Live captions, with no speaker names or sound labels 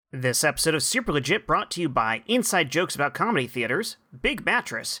This episode of Super Legit brought to you by inside jokes about comedy theaters, Big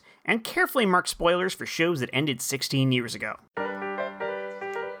Mattress, and carefully marked spoilers for shows that ended 16 years ago.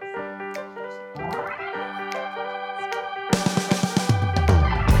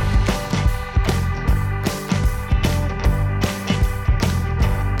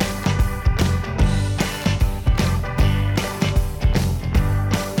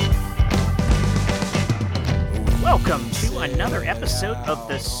 Welcome to another episode of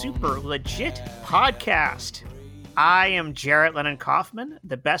the Super Legit podcast. I am Jarrett Lennon Kaufman,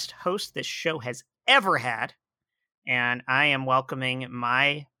 the best host this show has ever had, and I am welcoming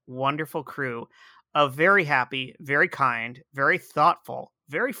my wonderful crew of very happy, very kind, very thoughtful,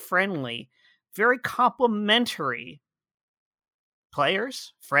 very friendly, very complimentary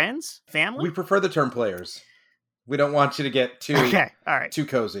players, friends, family. We prefer the term players. We don't want you to get too too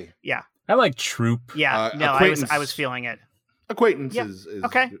cozy. Yeah. I like troop. Yeah, no, I was feeling it. Acquaintances. Yeah.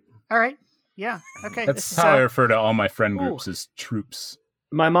 Okay. All right. Yeah. Okay. That's how I refer to all my friend groups as troops.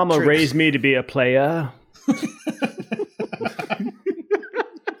 My mama raised me to be a player.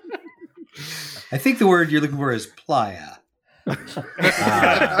 I think the word you're looking for is playa.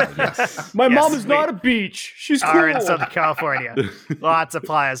 Yes. My mom is not a beach. She's cool. Are in Southern California. Lots of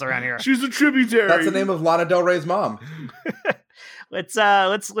playas around here. She's a tributary. That's the name of Lana Del Rey's mom. Let's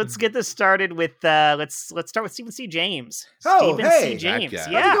get this started with let's start with Stephen C. James. Oh, Stephen hey. C. James. Yes.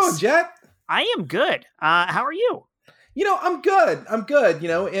 How's it going, Jet? I am good. How are you? I'm good.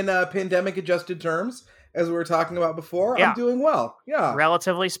 In pandemic adjusted terms, as we were talking about before. Yeah. I'm doing well. Yeah.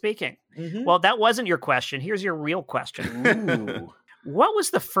 Relatively speaking. Mm-hmm. Well, that wasn't your question. Here's your real question. Ooh. What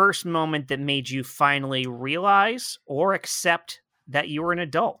was the first moment that made you finally realize or accept that you were an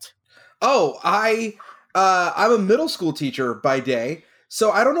adult? Oh, I'm a middle school teacher by day,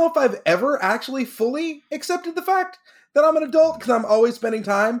 so I don't know if I've ever actually fully accepted the fact that I'm an adult because I'm always spending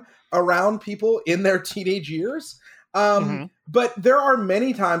time around people in their teenage years. But there are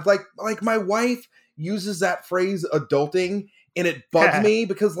many times, like my wife uses that phrase "adulting," and it bugs me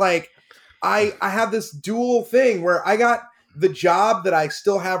because I have this dual thing where I got the job that I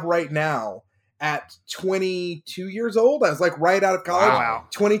still have right now at 22 years old. I was right out of college, wow.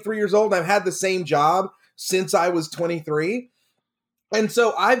 23 years old. And I've had the same job since I was 23. And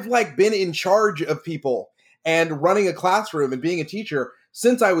so I've been in charge of people and running a classroom and being a teacher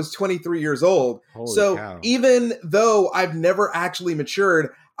since I was 23 years old. Holy so cow. Even though I've never actually matured,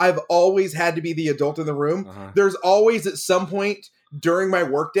 I've always had to be the adult in the room. Uh-huh. There's always at some point during my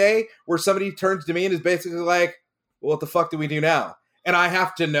workday where somebody turns to me and is basically like, well, what the fuck do we do now? And I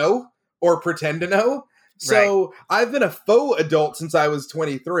have to know or pretend to know. So right. I've been a faux adult since I was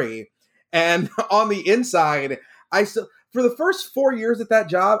 23. And on the inside, for the first 4 years at that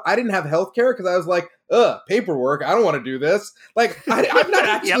job, I didn't have health care because I was like, paperwork. I don't want to do this. I'm not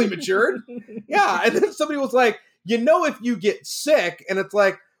actually matured. Yeah. And then somebody was like, if you get sick, and it's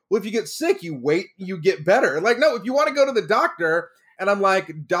like, well, if you get sick, you wait, you get better. No, if you want to go to the doctor, and I'm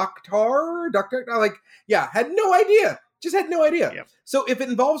like, doctor? Had no idea. Just had no idea. Yep. So if it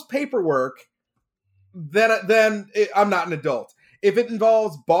involves paperwork, then I'm not an adult. If it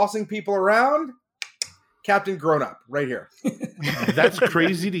involves bossing people around, Captain Grown Up, right here. That's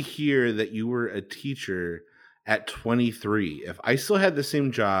crazy to hear that you were a teacher at 23. If I still had the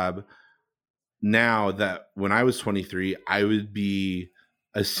same job now that when I was 23, I would be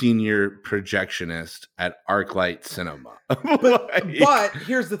a senior projectionist at ArcLight Cinema. but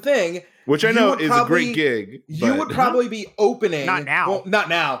here's the thing. Which I know is a great gig. You would probably be opening. Not now. Well, not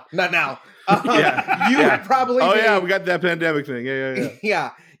now. Yeah. You would probably we got that pandemic thing. Yeah.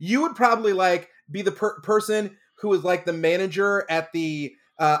 Yeah. You would probably be the person who is the manager at the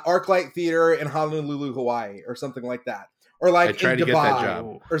ArcLight Theater in Honolulu, Hawaii, or something like that. Or I tried to Dubai, get that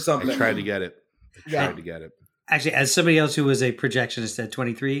job. Or something. I tried to get it. Actually, as somebody else who was a projectionist at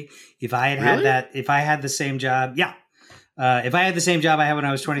 23, if I had the same job, if I had the same job I had when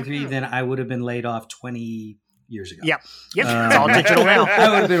I was 23, then I would have been laid off 20 years ago. Yep. It's all digital now. I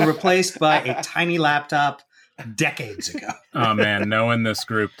would have been replaced by a tiny laptop decades ago. Oh man, knowing this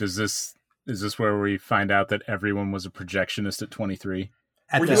group, is this where we find out that everyone was a projectionist at 23?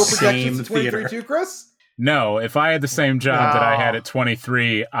 Were you a projectionist at 23 too, Chris? No, if I had the same job that I had at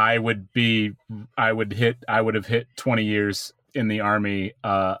 23, I would have hit 20 years in the Army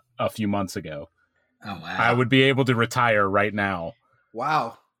a few months ago. Oh wow. I would be able to retire right now.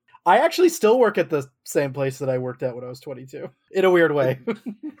 Wow. I actually still work at the same place that I worked at when I was 22, in a weird way.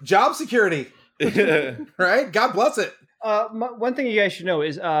 Job security. Right? God bless it. One thing you guys should know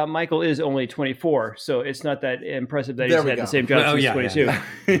is Michael is only 24, so it's not that impressive that he's had the same job since 22.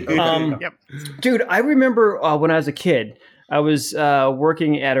 Yeah. Dude, I remember when I was a kid, I was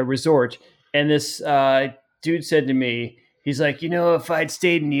working at a resort, and this dude said to me, he's like, if I'd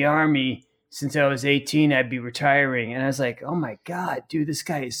stayed in the Army since I was 18, I'd be retiring. And I was like, oh my God, dude, this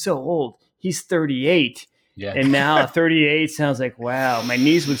guy is so old. He's 38. Yeah. And now 38 sounds like, wow, my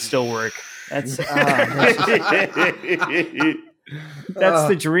knees would still work. That's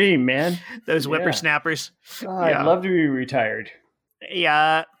the dream, man. Those whippersnappers. I'd love to be retired.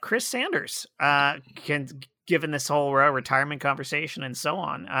 Yeah, Chris Sanders, given this whole retirement conversation and so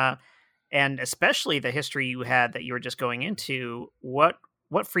on, and especially the history you had that you were just going into, what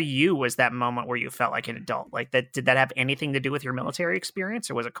for you was that moment where you felt like an adult? Like that, did that have anything to do with your military experience,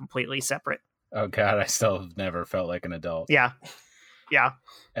 or was it completely separate? Oh God, I still have never felt like an adult. Yeah.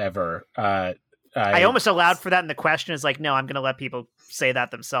 Ever. I almost allowed for that in the question. Is like, no, I'm going to let people say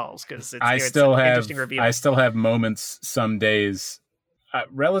that themselves because it's an interesting review. I still have moments some days,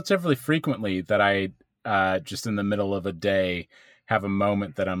 relatively frequently, that I just in the middle of a day have a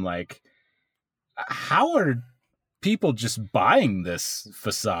moment that I'm like, how are people just buying this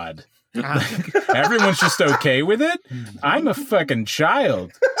facade? Like, everyone's just okay with it. I'm a fucking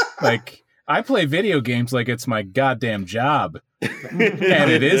child. Like, I play video games like it's my goddamn job. And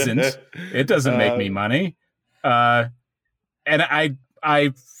it isn't. It doesn't make me money. And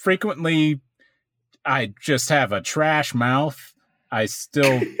I frequently, I just have a trash mouth. I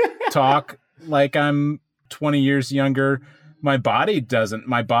still talk like I'm 20 years younger. My body doesn't.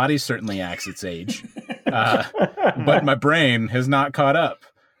 My body certainly acts its age. But my brain has not caught up.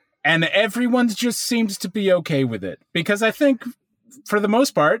 And everyone just seems to be okay with it. Because I think, for the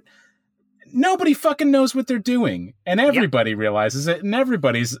most part, nobody fucking knows what they're doing, and everybody realizes it, and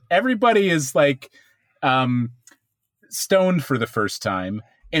everybody is like stoned for the first time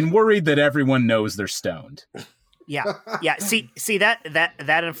and worried that everyone knows they're stoned. Yeah. See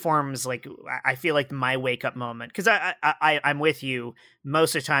that informs, like, I feel like my wake up moment, because I'm with you.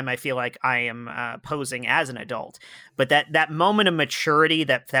 Most of the time, I feel like I am posing as an adult, but that moment of maturity,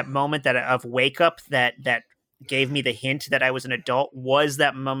 that moment of wake up, that gave me the hint that I was an adult, was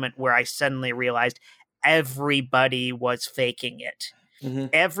that moment where I suddenly realized everybody was faking it. Mm-hmm.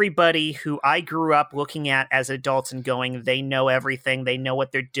 Everybody who I grew up looking at as adults and going, they know everything. They know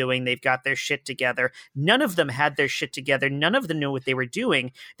what they're doing. They've got their shit together. None of them had their shit together. None of them knew what they were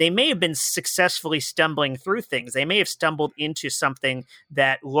doing. They may have been successfully stumbling through things. They may have stumbled into something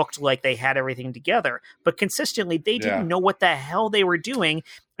that looked like they had everything together, but consistently they didn't know what the hell they were doing,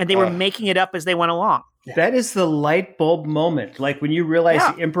 and they were making it up as they went along. That is the light bulb moment. Like when you realize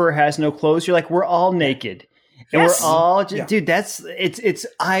the emperor has no clothes, you're like, we're all naked. And we're all just, dude, it's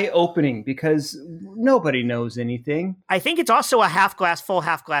eye-opening because nobody knows anything. I think it's also a half glass full,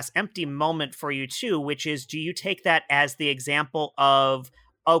 half glass empty moment for you too, which is, do you take that as the example of,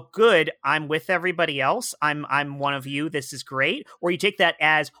 oh, good, I'm with everybody else, I'm one of you, this is great, or you take that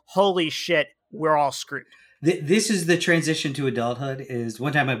as, holy shit, we're all screwed? This is the transition to adulthood. Is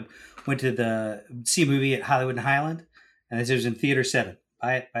one time I went to see a movie at Hollywood and Highland, and it was in Theater 7.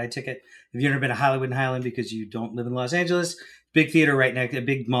 Buy a ticket. Have you ever been to Hollywood and Highland because you don't live in Los Angeles? Big theater a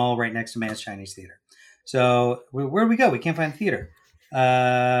big mall right next to Man's Chinese Theater. So where do we go? We can't find the theater.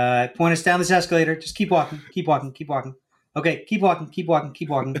 Point us down this escalator. Just keep walking. Okay, keep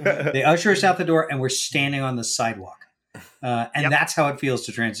walking. They usher us out the door, and we're standing on the sidewalk. And that's how it feels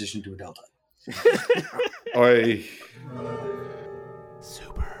to transition to adulthood. Oi.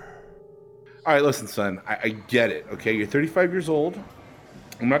 Super. All right, listen, son. I get it. Okay, you're 35 years old.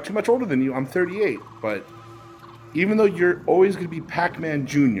 I'm not too much older than you. I'm 38. But even though you're always going to be Pac-Man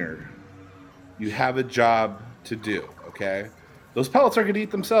Jr., you have a job to do, okay? Those pellets are going to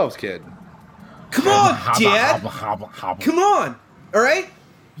eat themselves, kid. Come on, Dad! Come on! All right?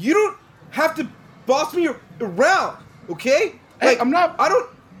 You don't have to boss me around, okay? Like, I'm not... I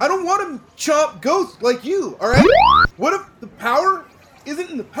don't want to chomp ghosts like you, all right? What if the power isn't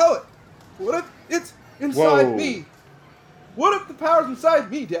in the pellet? What if it's inside me? What if the power's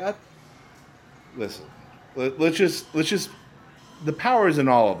inside me, Dad? Listen, let's just the power is in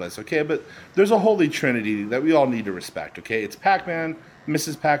all of us, okay? But there's a holy trinity that we all need to respect, okay? It's Pac-Man,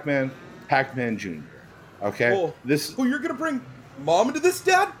 Mrs. Pac-Man, Pac-Man Jr., okay? Oh, you're gonna bring Mom into this,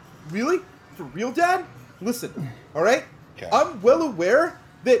 Dad? Really? For real, Dad? Listen, all right? Okay. I'm well aware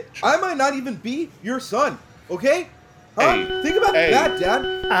that I might not even be your son, okay? Hey, think about that, Dad.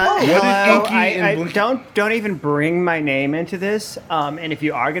 Don't even bring my name into this. And if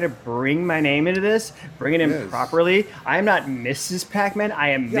you are going to bring my name into this, bring it in properly. I am not Mrs. Pac-Man. I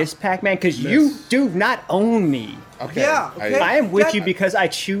am Miss Pac-Man because you do not own me. Okay. Yeah. Okay. I am with you because I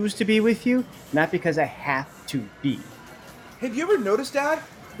choose to be with you, not because I have to be. Have you ever noticed, Dad,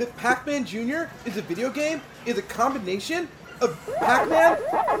 that Pac-Man Jr. is a video game, is a combination of Pac-Man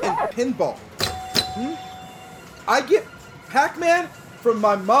and pinball. I get Pac-Man from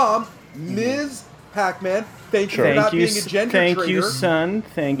my mom, Ms. Pac-Man. Thank you for not being a gender Thank traitor. you, son.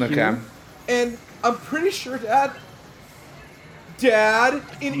 Thank you. And I'm pretty sure, Dad,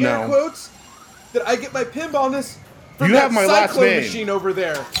 in air quotes, that I get my pinballness from You have my last Cyclone name. machine over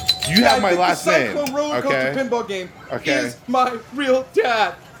there. You have my last the name. Cyclone roller coaster pinball game is Okay. my real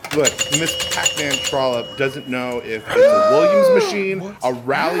dad. Look, Miss Pac-Man Trollop doesn't know if it's a Williams machine, a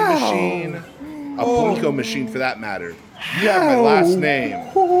Rally machine, a Plinko machine for that matter. You have my last name.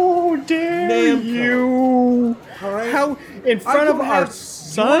 Oh, dare you! All right. How in front of our Your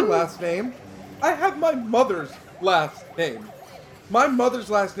son? last name. I have my mother's last name. My mother's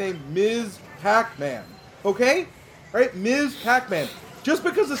last name, Ms. Pac-Man. Okay? Right? Ms. Pac-Man. Just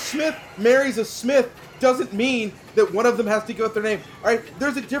because a Smith marries a Smith doesn't mean that one of them has to go with their name. All right?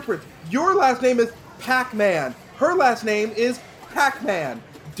 There's a difference. Your last name is Pac-Man. Her last name is Pac-Man.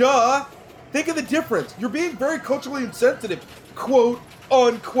 Duh. Think of the difference. You're being very culturally insensitive. Quote,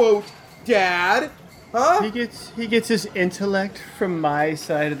 unquote, Dad. Huh? He gets his intellect from my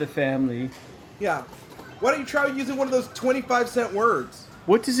side of the family. Yeah. Why don't you try using one of those 25-cent words?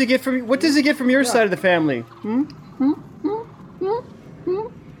 What does he get from your side of the family?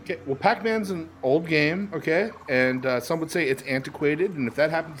 Okay, well, Pac-Man's an old game, okay? And some would say it's antiquated, and if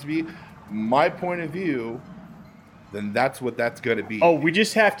that happens to be my point of view, then that's what that's going to be. Oh, we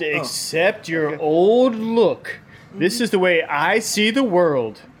just have to accept your old look. This is the way I see the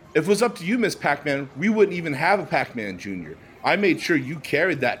world. If it was up to you, Miss Pac-Man, we wouldn't even have a Pac-Man Jr. I made sure you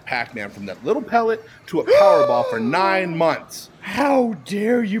carried that Pac-Man from that little pellet to a Powerball for 9 months. How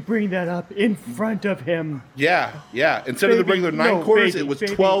dare you bring that up in front of him? Yeah. Instead of the Baby, regular 9 no, quarters, baby, it was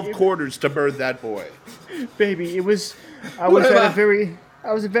baby, 12 quarters to birth that boy. Baby, I was at a very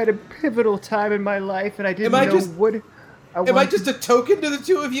pivotal time in my life, and I didn't know what Am I just a token to the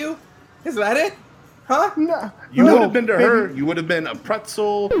two of you? Is that it? Huh? No. You would have been to her, you would have been a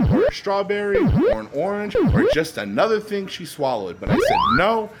pretzel, or a strawberry, or an orange, or just another thing she swallowed. But I said,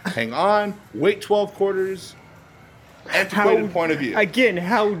 no, hang on, wait 12 quarters. Antiquated point of view. Again,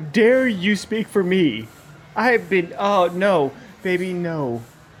 how dare you speak for me? No, baby, no.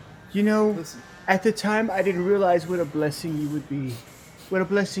 You know, at the time, I didn't realize what a blessing you would be. What a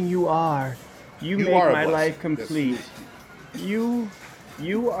blessing you are. You make my life complete. You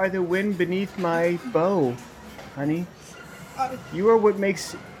are the wind beneath my bow, honey. You are what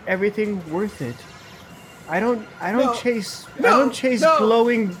makes everything worth it. I don't chase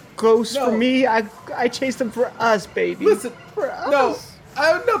glowing ghosts for me. I chase them for us, baby. Listen, for us. No, I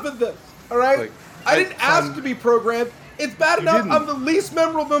have enough of this. All right, Like, I didn't ask to be programmed. It's bad enough didn't. I'm the least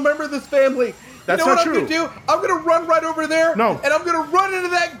memorable member of this family. That's you know not what true. I'm gonna do? I'm gonna run right over there. No. And I'm gonna run into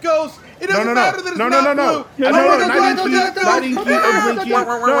that ghost. It doesn't No. matter that it's No. not blue. No, I'm gonna not run Inky, into that not ghost. Inky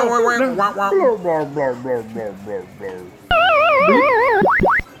or Blinky.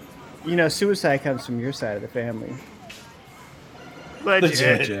 You know, suicide comes from your side of the family.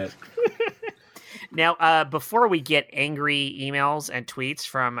 Legit. Now, before we get angry emails and tweets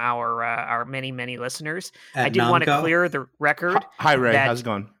from our many, many listeners, I did want to clear the record. Hi, Ray. How's it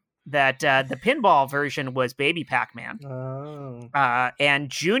going? That the pinball version was Baby Pac-Man. Oh. And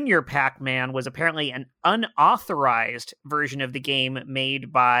Junior Pac-Man was apparently an unauthorized version of the game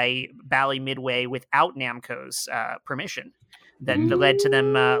made by Bally Midway without Namco's permission. That led to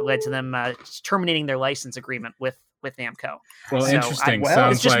them terminating their license agreement with Namco. Well, So interesting.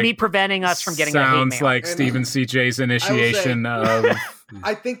 It's just me preventing us from getting the hate Sounds mail. like Stephen CJ's initiation of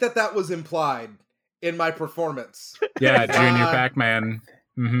I think that was implied in my performance. Junior Pac-Man.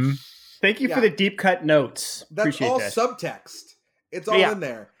 Mm-hmm. Thank you for the deep cut notes. That's Appreciate all that. subtext. It's all in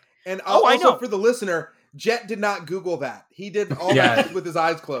there. And I know. also for the listener, Jet did not Google that. He did all that with his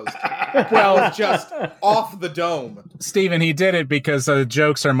eyes closed. Well, It was just off the dome. Stephen, he did it because the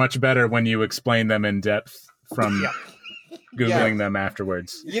jokes are much better when you explain them in depth from Googling them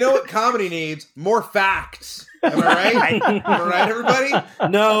afterwards. You know what comedy needs? More facts. Am I right? Am I right, everybody?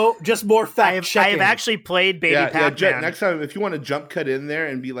 No, just more fact I checking. have actually played Baby Pac-Man. Jet, next time, if you want to jump cut in there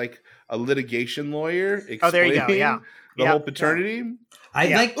and be like a litigation lawyer, explaining there you go, yeah. the whole paternity. I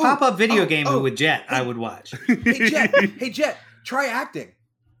like pop-up video game with Jet. I would watch. Hey, Jet, try acting.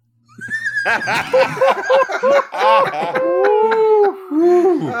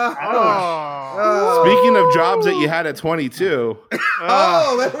 Speaking of jobs that you had at 22. There we go.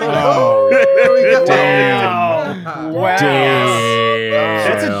 Oh, There we go. damn. Wow.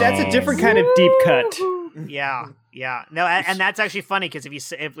 Damn. That's a different kind of deep cut. Yeah. Yeah, no, and that's actually funny because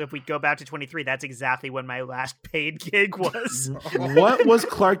if we go back to 23, that's exactly when my last paid gig was. What was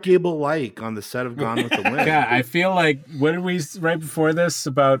Clark Gable like on the set of Gone with the Wind? Yeah, I feel like what did we right before this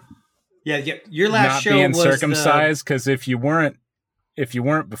about? Yeah, your last not show being was circumcised because if you weren't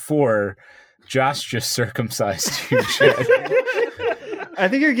before, Josh just circumcised you. Jed. I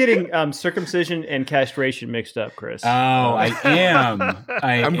think you're getting circumcision and castration mixed up, Chris. Oh, I am.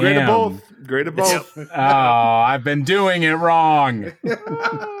 I'm great at both. Great at both. Oh, I've been doing it wrong.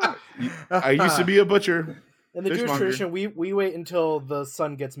 I used to be a butcher. In the Jewish Fishmonger. tradition, we wait until the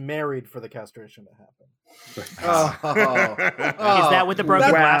son gets married for the castration to happen. Is that what the broken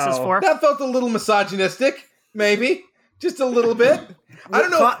glass is for? That felt a little misogynistic, maybe. Just a little bit. I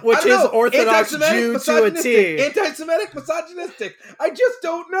don't know. Which I don't is know. Orthodox Jew to a T. Anti-Semitic, misogynistic. I just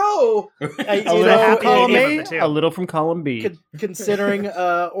don't know. A little from column B. Considering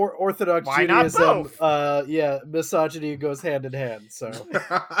Orthodox Why not Judaism, both? misogyny goes hand in hand. So,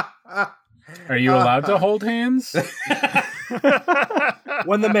 Are you allowed to hold hands?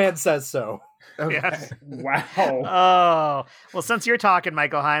 when the man says so. Okay. Yes. Wow. Oh, well, since you're talking,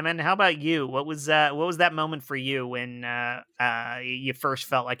 Michael Hyman, how about you? What was that moment for you when you first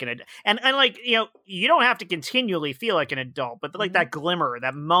felt like an adult? And like, you don't have to continually feel like an adult, but like that glimmer,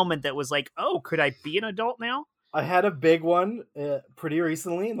 that moment that was like, oh, could I be an adult now? I had a big one pretty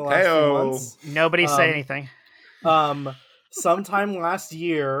recently in the last few months. Nobody say anything. Sometime last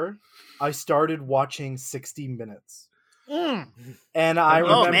year, I started watching 60 Minutes. And I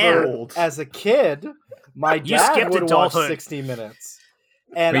remember as a kid, my dad would watch 60 Minutes.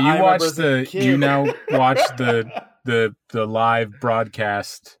 And but you now watch the live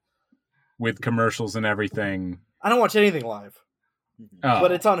broadcast with commercials and everything. I don't watch anything live.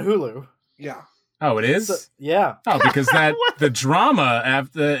 But it's on Hulu. Yeah. Oh, it is? So, yeah. Oh, because the drama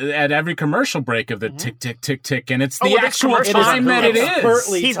at every commercial break of the tick, tick, tick, tick, and it's the actual time that it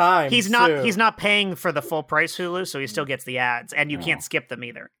is. He's not paying for the full price Hulu, so he still gets the ads, and you can't skip them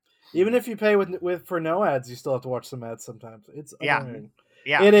either. Even if you pay with for no ads, you still have to watch some ads sometimes. It's annoying.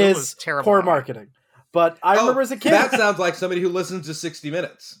 Yeah, it is terrible poor marketing. But I remember as a kid. That sounds like somebody who listens to 60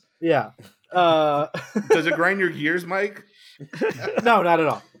 Minutes. Yeah. Does it grind your gears, Mike? No, not at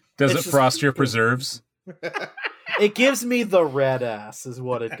all. Does it frost your preserves? It gives me the red ass, is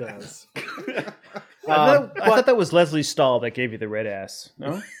what it does. I thought that was Leslie Stahl that gave you the red ass.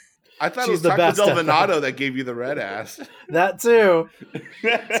 No, I thought it was Taco Del Venado that gave you the red ass. That too.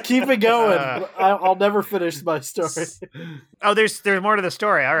 Let's keep it going. I'll never finish my story. Oh, there's more to the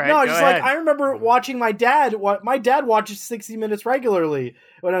story. All right. No, just ahead. like I remember watching my dad. My dad watches 60 Minutes regularly.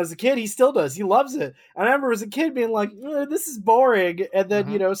 When I was a kid, he still does. He loves it. And I remember as a kid being like, "This is boring." And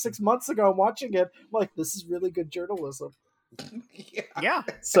then 6 months ago, I'm watching it. I'm like, "This is really good journalism." Yeah.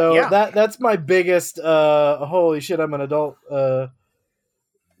 So that's my biggest. Holy shit! I'm an adult.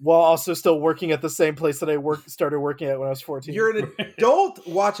 While also still working at the same place that I started working at when I was 14. You're an adult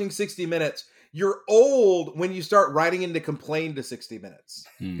watching 60 Minutes. You're old when you start writing in to complain to 60 Minutes.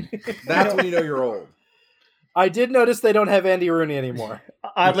 That's when you know you're old. I did notice they don't have Andy Rooney anymore.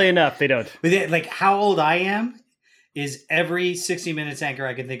 Oddly enough, they don't. But like how old I am is every 60 Minutes anchor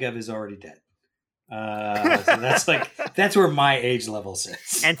I can think of is already dead. So that's where my age level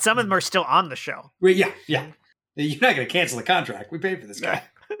sits. And some of them are still on the show. Yeah. You're not going to cancel the contract. We paid for this guy.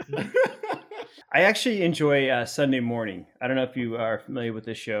 I actually enjoy Sunday Morning. I don't know if you are familiar with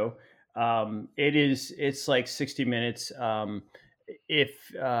this show. It's like 60 Minutes. If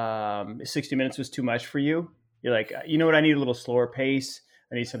 60 Minutes was too much for you, you're like, you know what? I need a little slower pace.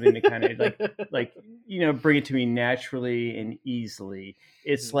 I need something to kind of like bring it to me naturally and easily.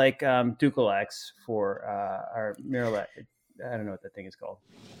 It's like Dukalex for our Miralax. I don't know what that thing is called.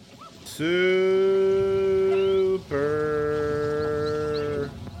 Super.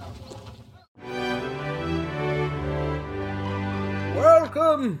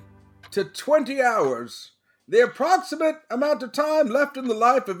 Welcome to 20 hours, the approximate amount of time left in the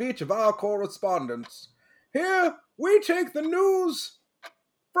life of each of our correspondents. Here, we take the news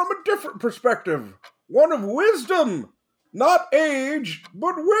from a different perspective, one of wisdom, not age,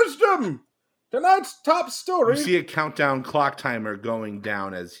 but wisdom. Tonight's top story. You see a countdown clock timer going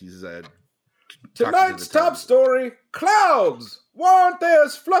down as he's Tonight's top story, clouds. Why aren't they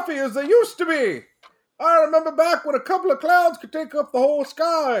as fluffy as they used to be? I remember back when a couple of clouds could take up the whole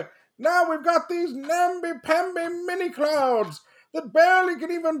sky. Now we've got these namby-pamby mini clouds that barely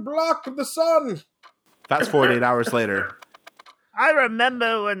can even block the sun. Fast forward 8 hours later. I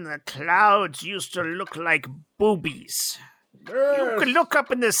remember when the clouds used to look like boobies. Yes. You could look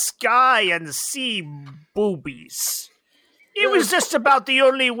up in the sky and see boobies. It was just about the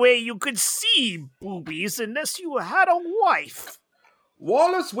only way you could see boobies unless you had a wife.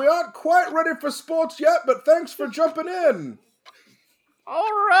 Wallace, we aren't quite ready for sports yet, but thanks for jumping in.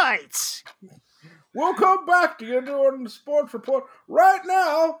 All right. We'll come back to you during the sports report. Right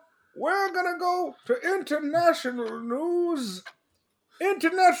now, we're going to go to international news.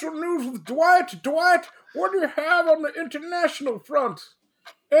 International news with Dwight. Dwight, what do you have on the international front?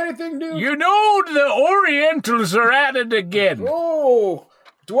 Anything new? You know the Orientals are at it again. Oh,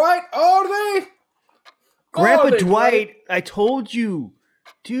 Dwight, are they? Grandpa Are they, Dwight, I told you.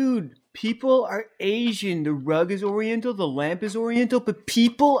 Dude, people are Asian. The rug is Oriental, the lamp is Oriental, but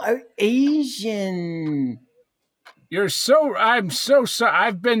people are Asian. I'm so sorry.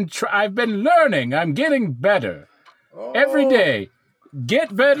 I've been learning. I'm getting better. Every day.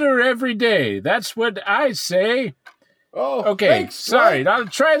 Get better every day. That's what I say. Oh, okay, thanks, sorry. Dwight. I'll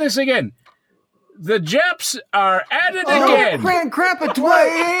try this again. The Japs are at it again. Grandpa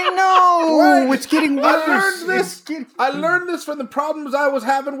Dwight, no! Dwight, It's getting worse. I learned this from the problems I was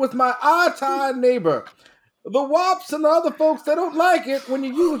having with my Atai neighbor. The wops and the other folks, they don't like it when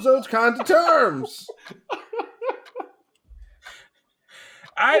you use those kinds of terms.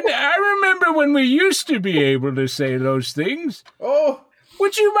 I remember when we used to be able to say those things. Oh,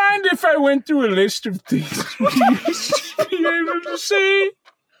 Would you mind if I went through a list of things we used to be able to say?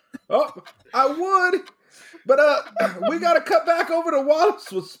 oh, I would, but we got to cut back over to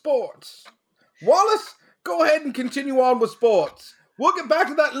Wallace with sports. Wallace, go ahead and continue on with sports. We'll get back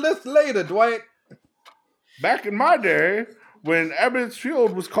to that list later, Dwight. Back in my day, when Abbott's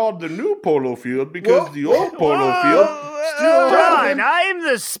Field was called the new polo field because Whoa, the old polo still Ron, Jonathan. I'm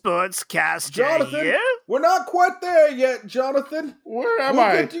the sportscaster Jonathan, here. we're not quite there yet, Jonathan. Where am We'll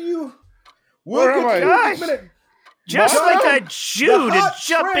I? get to you. Where am I? in a minute. Just Jonathan, like a Jew to hot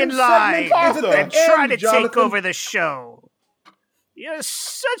jump in train line segment is at the and try end, to Jonathan. take over the show. You're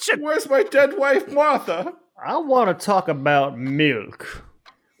such a... Where's my dead wife, Martha? I want to talk about milk.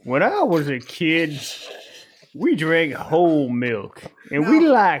 When I was a kid, we drank whole milk, and we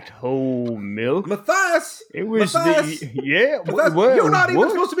liked whole milk. Matthias, It was Matthias, Matthias, you're not even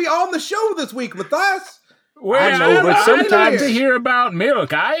supposed to be on the show this week, Matthias. Well, I know, but I'd sometimes- like to hear about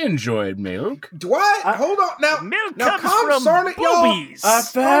milk. I enjoyed milk. Dwight, hold on now. Milk now, comes concern from it, y'all. boobies.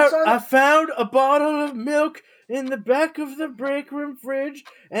 I found a bottle of milk in the back of the break room fridge,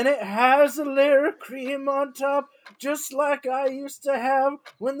 and it has a layer of cream on top, just like I used to have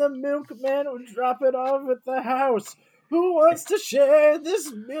when the milkman would drop it off at the house. Who wants to share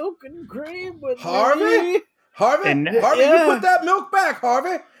this milk and cream with Harvey? me? Harvey, And- Harvey, yeah. you put that milk back,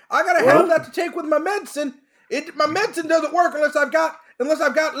 Harvey. I gotta have that to take with my medicine. My medicine doesn't work unless I've got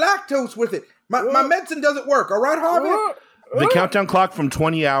lactose with it. My medicine doesn't work. All right, Harvey. The countdown clock from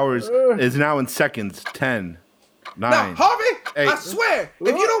 20 hours is now in seconds. 10, 9. Now, Harvey, Hey. I swear,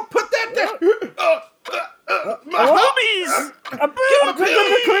 if you don't put that there, Boobies! I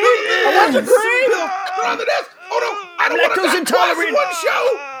want the cream! Put on the desk. Oh no, I don't want to Lactose intolerant. one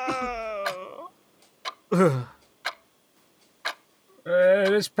show.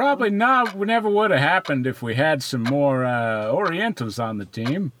 This probably never would have happened if we had some more Orientals on the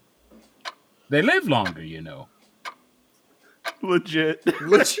team. They live longer, you know. Legit.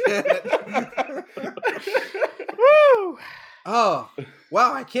 Legit. Woo! Oh,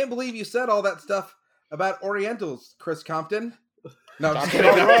 wow, I can't believe you said all that stuff about Orientals, Chris Compton. No, I'm just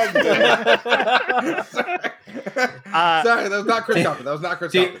kidding. Sorry, that was not Chris Compton. That was not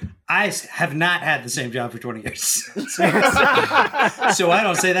Chris Compton. Dude, I have not had the same job for 20 years. So I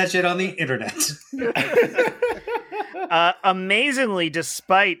don't say that shit on the internet. Amazingly,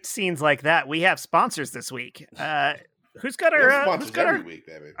 despite scenes like that, we have sponsors this week. Who's got every week,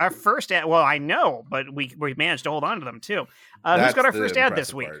 baby. our first ad? Well, I know, but we managed to hold on to them too. Who's got our first ad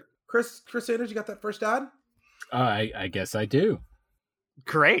this week? Part. Chris Sanders, you got that first ad? I guess I do.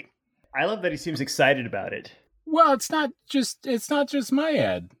 Great. I love that he seems excited about it. Well, it's not just my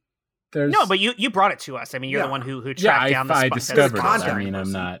ad. There's No, but you brought it to us. I mean, you're the one who tracked down the I spot. discovered it. contact I mean, I'm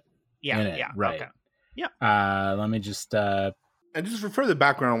person. not Yeah, in it. yeah, Right. okay. Let me just And just for further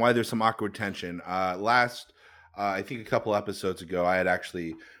background on why there's some awkward tension, I think a couple episodes ago, I had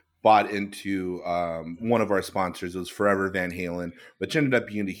actually bought into one of our sponsors. It was Forever Van Halen, which ended up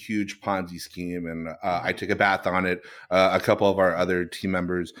being a huge Ponzi scheme. And I took a bath on it. A couple of our other team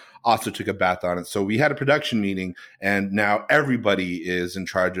members also took a bath on it. So we had a production meeting, and now everybody is in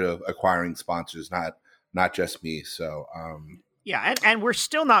charge of acquiring sponsors, not just me. So Yeah, and we're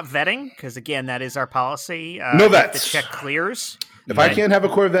still not vetting because again, that is our policy. No if vets. The check clears. If I can't have a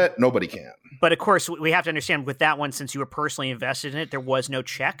Corvette, nobody can. But of course, we have to understand with that one, since you were personally invested in it, there was no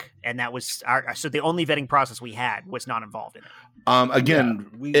check, and that was so the only vetting process we had was not involved in it. Again,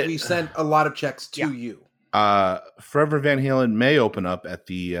 we sent a lot of checks to you. Forever Van Halen may open up at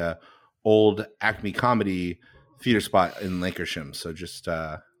the old Acme Comedy theater spot in Lancashire, so just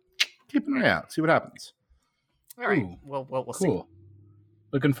keep an eye out, see what happens. All right, we'll see. Cool.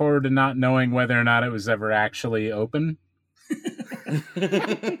 Looking forward to not knowing whether or not it was ever actually open.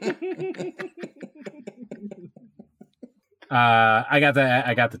 I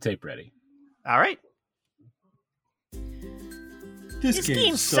got the tape ready. All right. This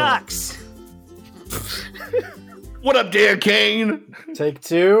game sucks. What up, Dan Kane? Take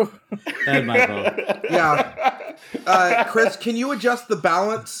two. And my vote. Yeah. Chris, can you adjust the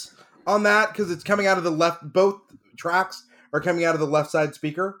balance on that? Because it's coming out of the left. Both tracks are coming out of the left side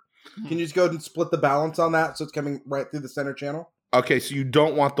speaker. Can you just go ahead and split the balance on that so it's coming right through the center channel? Okay, so you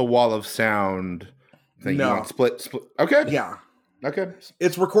don't want the wall of sound thing. No. You want split. Okay. Yeah. Okay.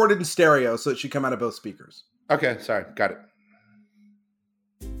 It's recorded in stereo, so it should come out of both speakers. Okay, sorry. Got it.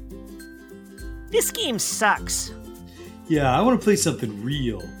 This game sucks. Yeah, I want to play something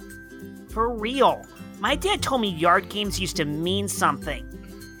real. For real. My dad told me yard games used to mean something.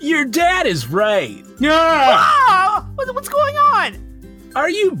 Your dad is right. Ah! What's going on? Are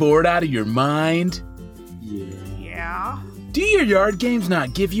you bored out of your mind? Yeah. Do your yard games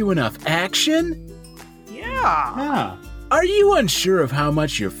not give you enough action? Yeah. Yeah. Are you unsure of how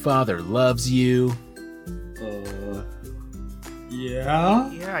much your father loves you?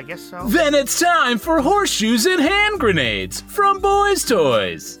 Yeah. Yeah, I guess so. Then it's time for horseshoes and hand grenades from Boys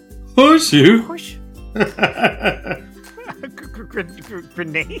Toys. Horseshoe?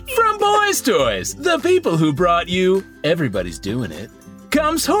 Grenade? From Boys Toys, the people who brought you Everybody's Doing It,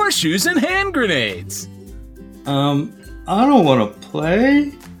 comes horseshoes and hand grenades. I don't want to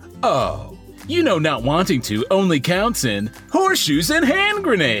play. Oh, you know not wanting to only counts in horseshoes and hand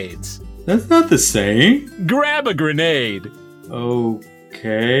grenades. That's not the same. Grab a grenade.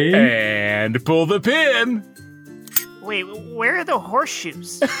 Okay. And pull the pin. Wait, where are the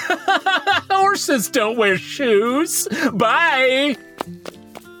horseshoes? Horses don't wear shoes. Bye.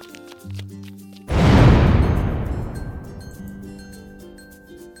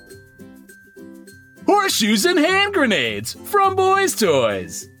 Horseshoes and hand grenades from Boys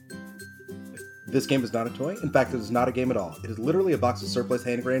Toys. This game is not a toy. In fact, it is not a game at all. It is literally a box of surplus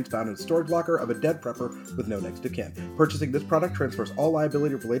hand grenades found in a storage locker of a dead prepper with no next of kin. Purchasing this product transfers all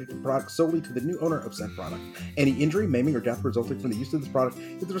liability related to the product solely to the new owner of said product. Any injury, maiming, or death resulting from the use of this product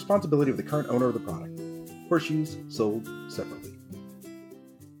is the responsibility of the current owner of the product. Horseshoes sold separately.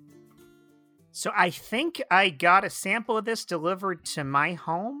 So I think I got a sample of this delivered to my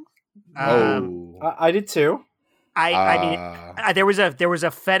home. I did too. I mean, there was a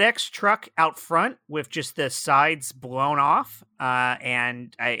FedEx truck out front with just the sides blown off,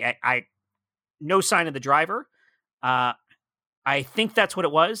 and I no sign of the driver. I think that's what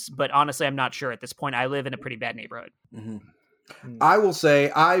it was, but honestly, I'm not sure at this point. I live in a pretty bad neighborhood. Mm-hmm. I will say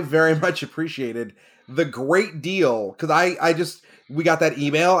I very much appreciated the great deal because we got that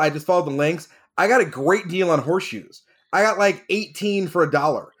email. I just followed the links. I got a great deal on horseshoes. I got like 18 for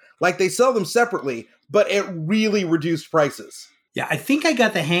 $1. Like they sell them separately, but at really reduced prices. Yeah, I think I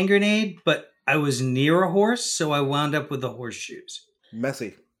got the hand grenade, but I was near a horse, so I wound up with the horseshoes.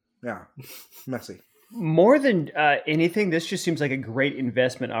 Messy. Yeah, messy. More than anything, this just seems like a great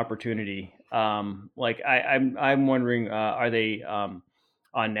investment opportunity. I'm wondering, are they on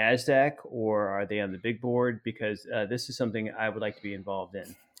NASDAQ or are they on the big board? Because this is something I would like to be involved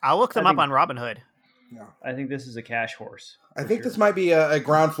in. I'll look them up on Robinhood. Yeah. I think this is a cash horse. I think this might be a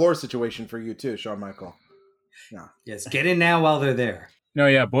ground floor situation for you too, Shawn Michael. Yeah. Yes, get in now while they're there. No,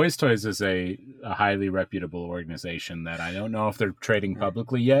 yeah, Boys Toys is a highly reputable organization that I don't know if they're trading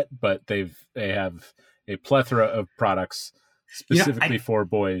publicly yet, but they have a plethora of products specifically for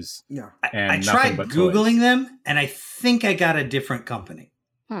boys. Yeah, I tried Googling them, and I think I got a different company.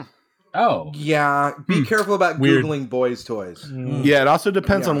 Oh. Yeah, be careful about Googling Boys Toys. Yeah, it also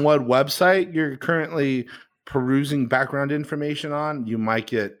depends on what website you're currently perusing background information on. You might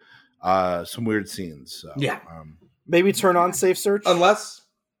get some weird scenes. So, yeah. Maybe turn on safe search. Unless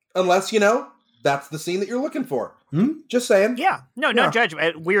that's the scene that you're looking for. Just saying. Yeah. No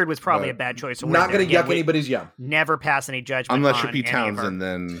judgment. Weird was probably a bad choice. Not going to yuck anybody's yum. Never pass any judgment. Unless you're Pete Townsend,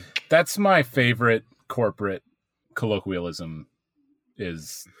 then that's my favorite corporate colloquialism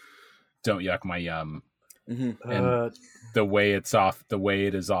is don't yuck my yum. Mm-hmm. And the way it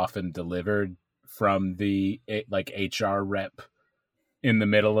is often delivered from the HR rep in the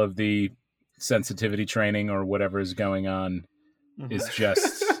middle of the sensitivity training or whatever is going on is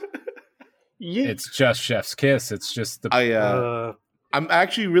just it's just chef's kiss. It's just the I'm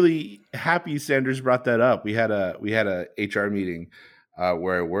actually really happy Sanders brought that up. We had a HR meeting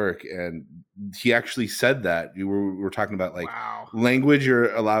where I work, and he actually said that we were talking about like language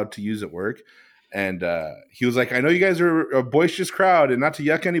you're allowed to use at work, and he was like, "I know you guys are a boisterous crowd, and not to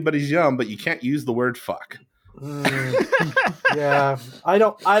yuck anybody's yum, but you can't use the word fuck." Yeah, I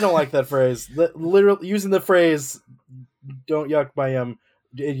don't like that phrase. Literally using the phrase "don't yuck my yum,"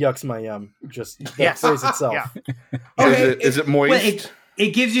 it yucks my yum. Just that phrase itself. Yeah. Okay, is it moist? Well,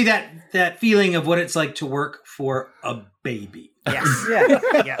 it gives you that feeling of what it's like to work for a baby. Yes. Yeah.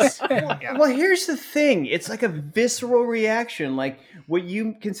 Yes. Yeah. Well, here's the thing. It's like a visceral reaction. Like what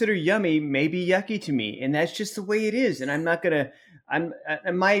you consider yummy may be yucky to me, and that's just the way it is. And I'm not gonna. And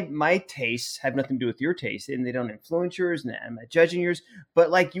my tastes have nothing to do with your taste, and they don't influence yours, and I'm not judging yours.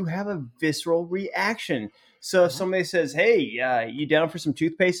 But like you have a visceral reaction. So if somebody says, "Hey, you down for some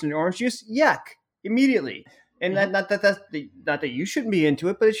toothpaste and orange juice?" Yuck! Immediately. And not that you shouldn't be into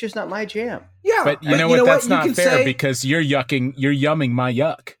it, but it's just not my jam. Yeah, But you know what? That's not fair because you're yumming my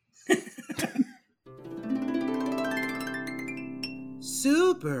yuck.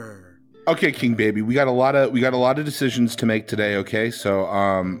 Super. Okay, King Baby, we got a lot of decisions to make today. Okay, so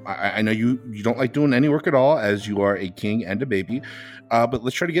I know you don't like doing any work at all, as you are a king and a baby, but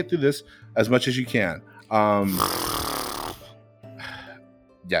let's try to get through this as much as you can.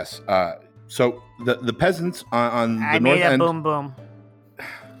 Yes. So the peasants on the north end. I made a boom boom.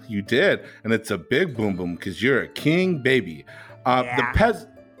 You did, and it's a big boom boom because you're a king baby.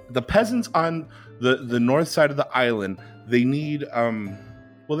 The peasants on the north side of the island, they need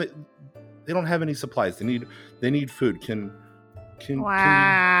they don't have any supplies. They need food. Can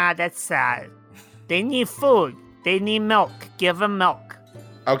that's sad. They need food. They need milk. Give them milk.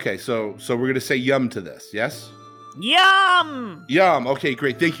 Okay, so we're gonna say yum to this, yes? Yum! Yum. Okay,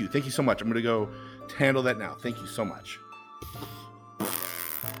 great. Thank you so much. I'm gonna go handle that now. Thank you so much.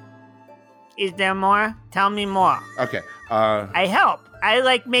 Is there more? Tell me more. Okay. I help. I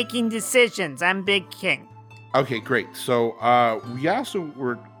like making decisions. I'm big king. Okay, great. So we also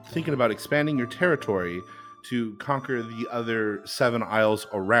were thinking about expanding your territory to conquer the other 7 isles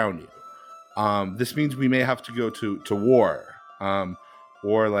around you. This means we may have to go to war,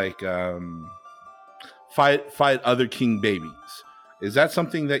 or like fight other king babies. Is that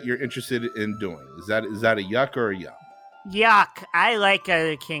something that you're interested in doing? Is that a yuck or a yum? Yuck. I like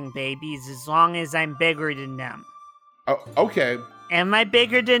other king babies as long as I'm bigger than them. Oh, okay. Am I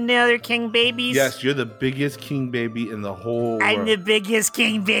bigger than the other king babies? Yes, you're the biggest king baby in the whole world. I'm the biggest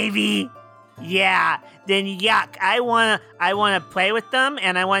king baby. Yeah, then yuck. I wanna play with them,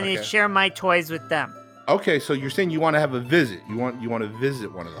 and I want to share my toys with them. Okay, so you're saying you want to have a visit. You want to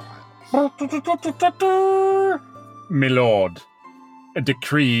visit one of the islands. My lord, a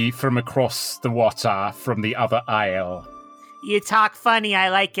decree from across the water from the other isle. You talk funny. I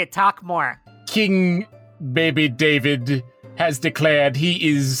like it. Talk more. King Baby David has declared he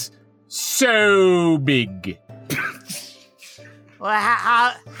is so big. Well,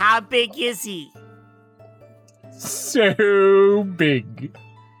 how big is he? So big.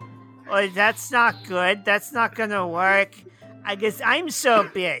 Well, that's not good. That's not gonna work. I guess I'm so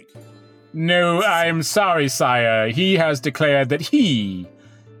big. No, I'm sorry, sire. He has declared that he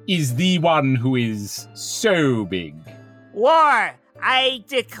is the one who is so big. War! I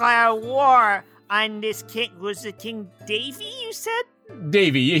declare war on this king. Was it King Davy, you said?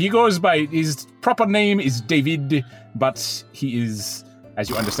 Davy. He goes by, his proper name is David, but he is, as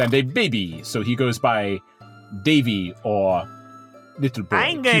you understand, a baby. So he goes by Davy or Little Boy.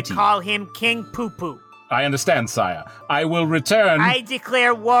 I'm gonna Kitty. call him King Poo Poo. I understand, sire. I will return. I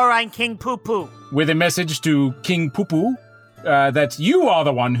declare war on King Poo Poo. With a message to King Poo Poo that you are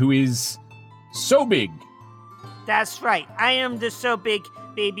the one who is so big. That's right. I am the so big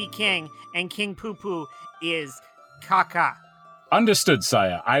baby king, and King Poo Poo is Kaka. Understood,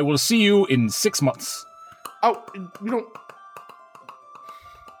 sire. I will see you in 6 months. Oh, we don't.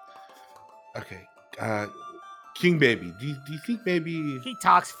 Okay, King Baby. Do you think maybe He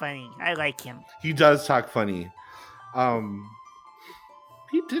talks funny. I like him. he does talk funny?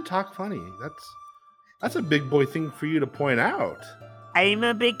 He did talk funny. That's a big boy thing for you to point out. I am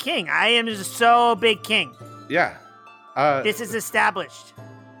a big king. I am a so big king. Yeah. This is established.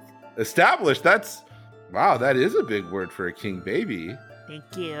 Established. Wow. That is a big word for a king baby.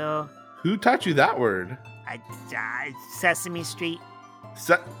 Thank you. Who taught you that word? Sesame Street.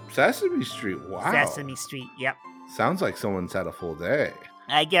 Sesame Street. Wow. Sesame Street. Yep. Sounds like someone's had a full day.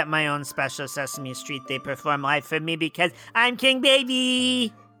 I get my own special Sesame Street. They perform live for me because I'm King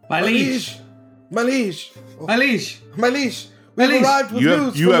Baby. My liege. My liege. My liege. My liege. We've Elise, arrived with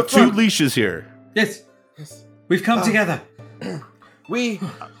news You from have the two front. leashes here. Yes, Yes. we've come together. We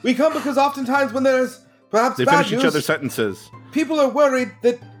come because oftentimes when there's perhaps They bad finish news, each other's sentences. people are worried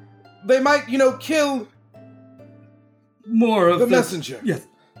that they might, kill More of the messenger. Yes.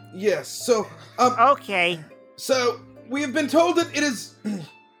 Yes. So, Okay. so we have been told that it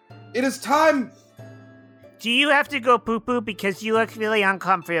is time. Do you have to go poo poo because you look really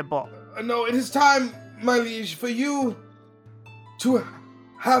uncomfortable? No, it is time, my liege, for you to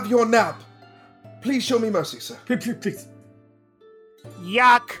have your nap. Please show me mercy, sir. Please.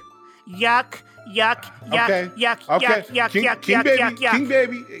 Yuck. Yuck. Yuck. Yuck. Okay. Yuck. Okay. Yuck. Yuck. King, Yuck. King Yuck. baby. Yuck. Yuck. King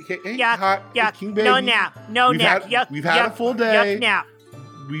baby. Hey, Yuck. hot. Yuck. King baby. No nap. No We've nap. had- Yuck. we've had a yuck, full day. Yuck nap.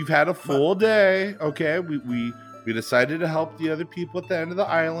 We've had a full day. Okay. We decided to help the other people at the end of the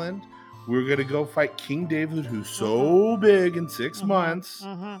island. We're gonna go fight King David, who's so big in 6 months.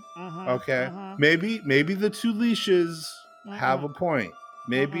 Okay. Maybe the two leashes have a point.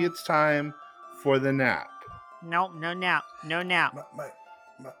 Maybe it's time for the nap. No nap. No nap.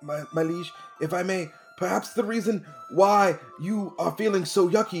 My liege, if I may, perhaps the reason why you are feeling so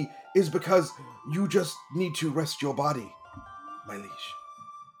yucky is because you just need to rest your body, my liege.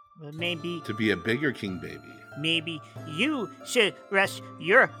 Well, maybe To be a bigger king baby. you should rest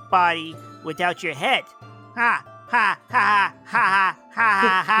your body without your head. Ha ha ha ha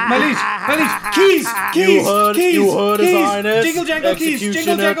ha ha. My liege, keys. You heard His Highness. Jingle jangle keys. Jingle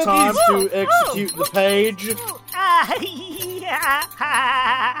Executioner, jangle time keys. to execute the page.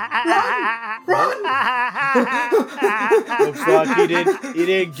 Looks like he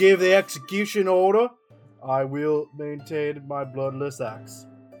didn't give the execution order. I will maintain my bloodless axe.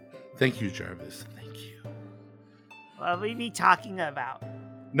 Thank you, Jarvis. Thank you. What will we be talking about?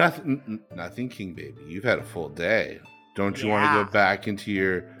 Nothing, King Baby. You've had a full day. Don't you want to Yeah. go back into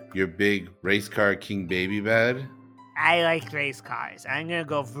your big race car King Baby bed? I like race cars. I'm gonna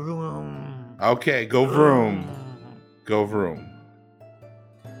go vroom. Okay, go vroom. Go vroom.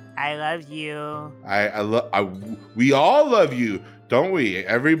 I love you. We all love you, don't we?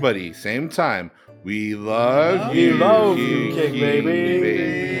 Everybody, same time. We love you. We love you, King King Baby.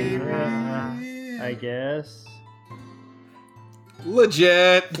 Baby. I guess.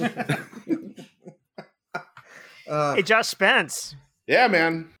 Legit. Hey, Josh Spence. Yeah,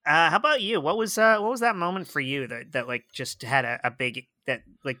 man. How about you? What was that moment for you that like just had a big that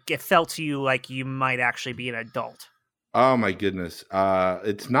like it felt to you like you might actually be an adult? Oh my goodness.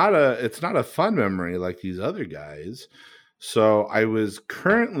 It's not a fun memory like these other guys. So I was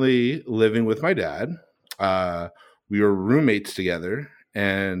currently living with my dad. We were roommates together,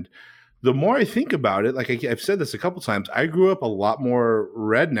 and the more I think about it, like I've said this a couple times, I grew up a lot more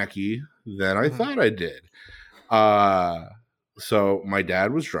rednecky than I thought I did. So my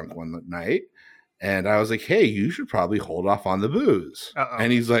dad was drunk one night, and I was like, "Hey, you should probably hold off on the booze." Uh-oh.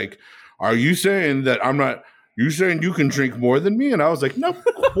 And he's like, "Are you saying that I'm not? You saying you can drink more than me?" And I was like, "No,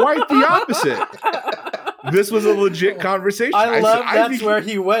 quite the opposite." This was a legit conversation. I love said, that's where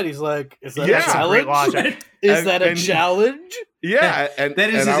he went. He's like, is that Yeah. a challenge? Great logic. Is And- that a and- challenge? Yeah, and That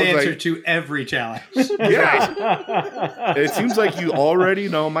is and his I was answer like, to every challenge. Yeah, it seems like you already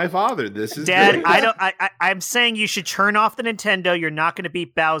know my father. This is Dad, great. I'm saying you should turn off the Nintendo. You're not going to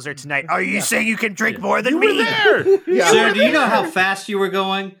beat Bowser tonight. Are you saying you can drink more than You me? were there. Yeah. Sir, do you know how fast you were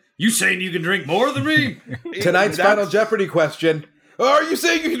going? You saying you can drink more than me? Tonight's That's- Final Jeopardy question. Are you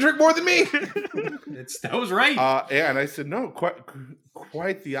saying you can drink more than me? That was right. Yeah, and I said no,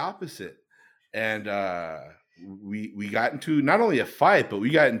 quite the opposite. And we got into not only a fight, but we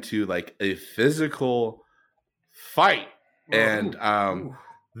got into like a physical fight. And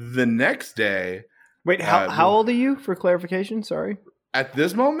the next day, Wait, how old are you? For clarification, sorry. at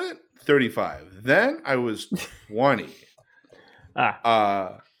this moment, 35. Then I was 20.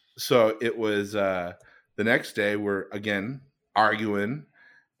 So it was the next day. We're again arguing,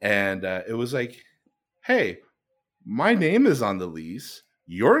 and it was like, "Hey, my name is on the lease.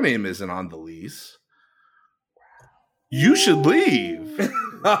 Your name isn't on the lease. You should leave."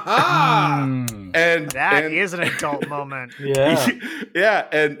 And That is an adult moment. Yeah. yeah,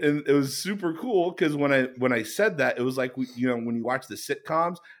 and it was super cool because when I said that, it was like when you watch the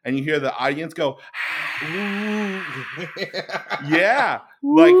sitcoms and you hear the audience go, yeah,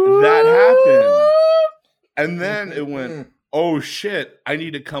 like that happened, and then it went, oh shit, I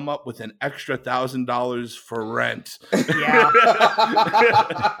need to come up with an extra $1,000 for rent. Yeah.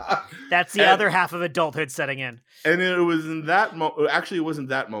 That's the other half of adulthood setting in. And it was in that moment. Actually, it wasn't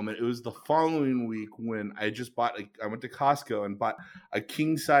that moment. It was the following week when I just bought. I went to Costco and bought a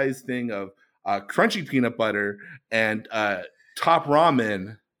king size thing of crunchy peanut butter and top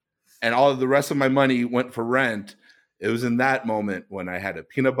ramen, and all of the rest of my money went for rent. It was in that moment when I had a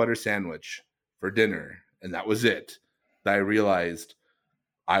peanut butter sandwich for dinner, and that was it, that I realized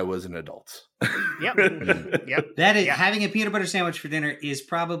I was an adult. Yep. Yep. That is having a peanut butter sandwich for dinner is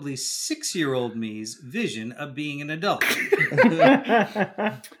probably 6-year-old me's vision of being an adult.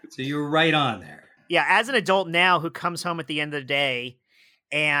 So you're right on there. Yeah, as an adult now who comes home at the end of the day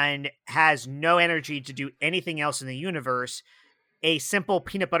and has no energy to do anything else in the universe, a simple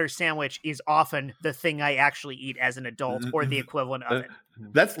peanut butter sandwich is often the thing I actually eat as an adult, or the equivalent of it.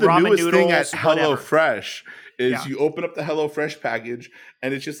 That's the Ramen newest thing at noodles, whatever. HelloFresh is you open up the HelloFresh package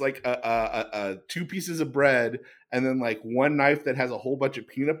and it's just like a 2 pieces of bread and then like one knife that has a whole bunch of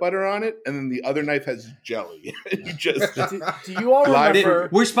peanut butter on it, and then the other knife has jelly. You just do you all remember?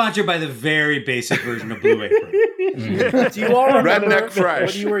 We're sponsored by the very basic version of Blue Apron. Do you all remember Redneck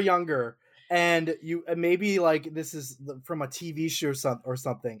Fresh. when you were younger? And you maybe like this is from a TV show or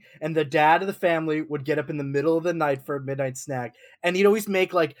something, and the dad of the family would get up in the middle of the night for a midnight snack, and he'd always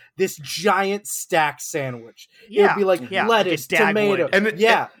make like this giant stack sandwich. It'd be like lettuce, like a tomato, and it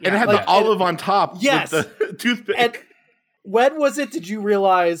yeah, and it had like, the olive on top. Yes. With the toothpick. And when was it? Did you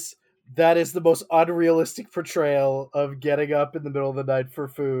realize that is the most unrealistic portrayal of getting up in the middle of the night for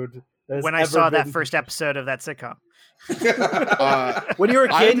food? When I saw that first episode of that sitcom. When you were a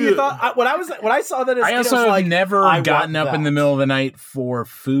kid, you thought when I saw that as I kid, also I was have like, never I gotten want up in that. the middle of the night for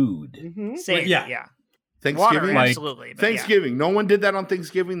food. Mhm. Same, yeah. Thanksgiving. Water, Like, absolutely. But Thanksgiving. No one did that on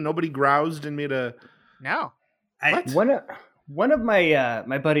Thanksgiving. Nobody groused and made a. No. One of my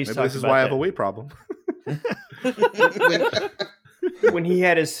my buddies Maybe talked this is about why I have that a weight problem. when he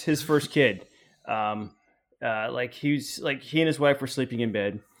had his first kid. Like he and his wife were sleeping in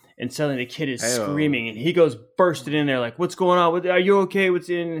bed, and suddenly the kid is screaming, and he goes bursting in there like, "What's going on? Are you okay? What's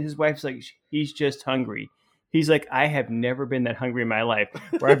in?" And his wife's like, "He's just hungry." He's like, "I have never been that hungry in my life,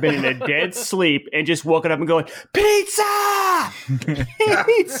 where I've been in a dead sleep and just woken up and going, pizza,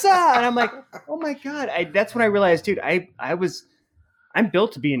 pizza." And I'm like, "Oh my God." That's when I realized, dude, I'm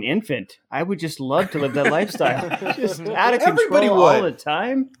built to be an infant. I would just love to live that lifestyle. Just out of control Everybody would. all the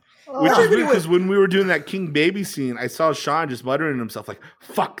time. Which is weird because when we were doing that King Baby scene, I saw Sean just muttering to himself like,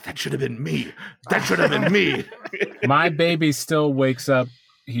 "Fuck, that should have been me. That should have been me." My baby still wakes up.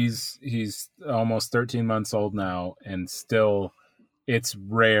 He's almost 13 months old now, and still it's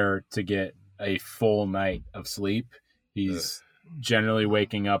rare to get a full night of sleep. He's generally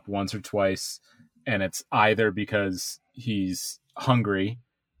waking up once or twice, and it's either because he's hungry.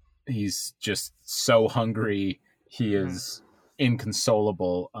 He's just so hungry. He is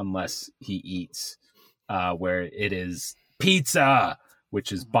inconsolable unless he eats, where it is pizza,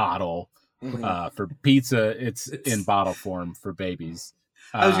 which is bottle. For pizza, it's in bottle form for babies.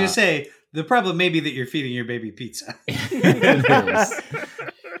 I was going to say, the problem may be that you're feeding your baby pizza. It is.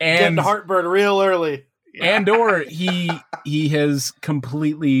 Getting the heartburn real early. And or he has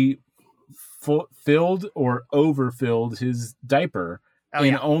completely filled or overfilled his diaper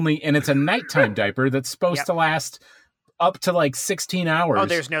and it's a nighttime diaper that's supposed to last up to like 16 hours. Oh,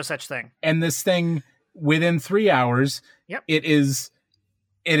 there's no such thing. And this thing within 3 hours, it is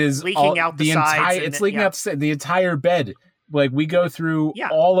leaking out the sides. It's leaking out the entire bed. Like we go through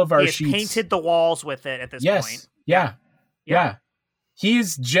all of our sheets. He has painted the walls with it at this point. Yeah.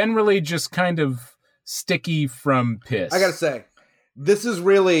 He's generally just kind of sticky from piss. I gotta say, this is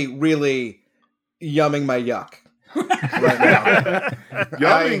really, really yumming my yuck right now.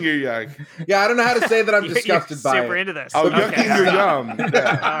 Yumming your yuck. Yeah, I don't know how to say that I'm disgusted by super it. into this. Oh, yucking your yum.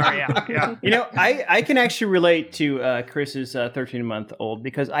 Yeah. You know, I can actually relate to Chris's 13-month-old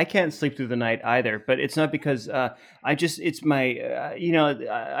because I can't sleep through the night either. But it's not because it's my,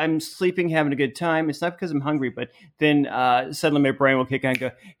 I'm sleeping, having a good time. It's not because I'm hungry, but then suddenly my brain will kick on and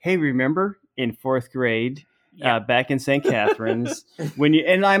go, "Hey, remember in 4th grade, back in St. Catharines,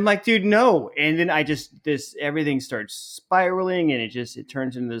 and I'm like, dude, no." And then everything starts spiraling, and it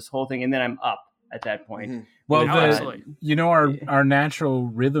turns into this whole thing, and then I'm up at that point. Mm-hmm. Well, absolutely. Our natural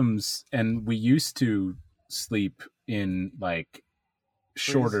rhythms, and we used to sleep in like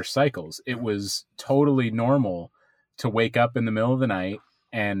shorter cycles. It was totally normal to wake up in the middle of the night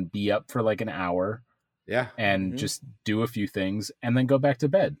and be up for like an hour, and just do a few things, and then go back to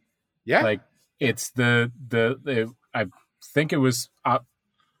bed. Yeah, like. It's I think it was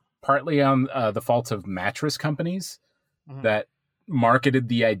partly on the fault of mattress companies that marketed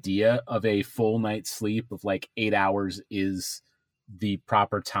the idea of a full night's sleep of like 8 hours is the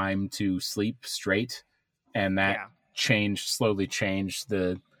proper time to sleep straight. And that slowly changed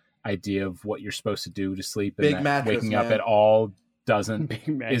the idea of what you're supposed to do to sleep. Big and that mattress, waking up at all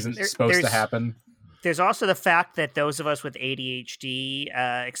isn't supposed to happen. There's also the fact that those of us with ADHD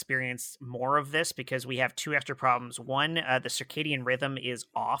experience more of this because we have two extra problems. One, the circadian rhythm is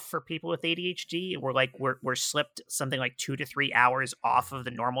off for people with ADHD. We're slipped something like 2 to 3 hours off of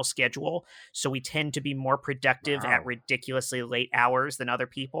the normal schedule. So we tend to be more productive at ridiculously late hours than other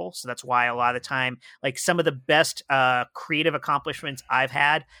people. So that's why a lot of the time, like some of the best creative accomplishments I've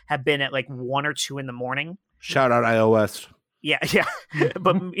had have been at like 1 or 2 in the morning. Shout out iOS. Yeah.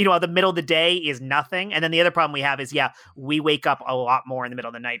 But, the middle of the day is nothing. And then the other problem we have is, we wake up a lot more in the middle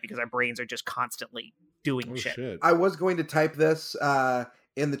of the night because our brains are just constantly doing shit. I was going to type this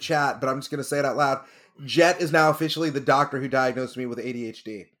in the chat, but I'm just going to say it out loud. Jet is now officially the doctor who diagnosed me with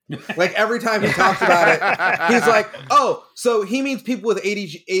ADHD. Like every time he talks about it, he's like, oh, so he means people with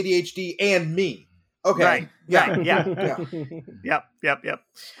ADHD and me. Okay. Right. Yeah. Yeah. Yep.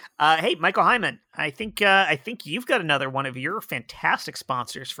 Hey, Michael Hyman, I think you've got another one of your fantastic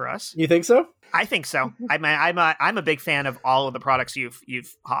sponsors for us. You think so? I think so. I'm a big fan of all of the products you've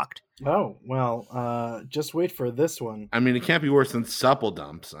hawked. Oh, well, just wait for this one. I mean, it can't be worse than Supple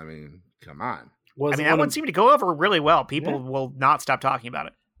Dumps. I mean, come on. That one seemed to go over really well. People will not stop talking about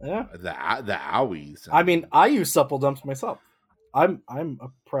it. Yeah. The owies. I mean, I use Supple Dumps myself. I'm a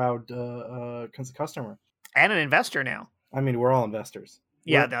proud customer and an investor now. I mean, we're all investors.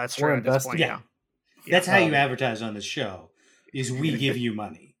 That's true. At this point, yeah. That's how you advertise on this show. Is we give you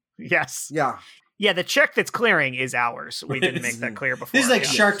money. Yes. Yeah. Yeah. The check that's clearing is ours. We didn't make that clear before. This is like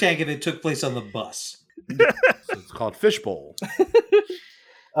Shark Tank if it took place on the bus. So it's called Fishbowl.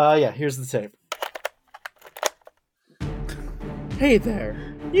 Here's the tape. Hey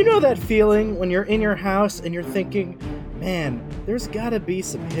there. You know that feeling when you're in your house and you're thinking, man, there's gotta be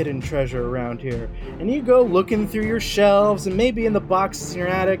some hidden treasure around here. And you go looking through your shelves and maybe in the boxes in your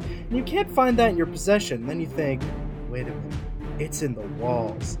attic, and you can't find that in your possession. Then you think, wait a minute, it's in the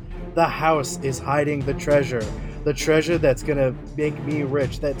walls. The house is hiding the treasure. The treasure that's gonna make me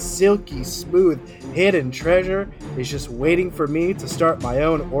rich. That silky, smooth, hidden treasure is just waiting for me to start my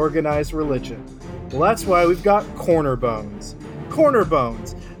own organized religion. Well, that's why we've got Corner Bones. Corner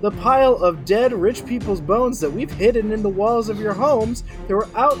Bones, the pile of dead rich people's bones that we've hidden in the walls of your homes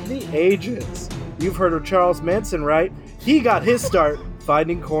throughout the ages. You've heard of Charles Manson, right? He got his start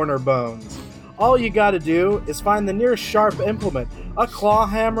finding corner bones. All you gotta do is find the nearest sharp implement, a claw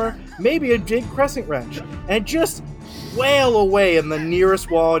hammer, maybe a big crescent wrench, and just wail away in the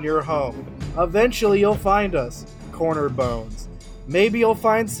nearest wall in your home. Eventually you'll find us, Corner Bones. Maybe you'll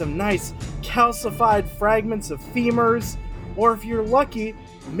find some nice calcified fragments of femurs, or if you're lucky,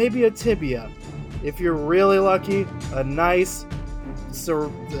 maybe a tibia. If you're really lucky, a nice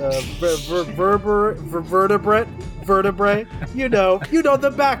vertebrae. You know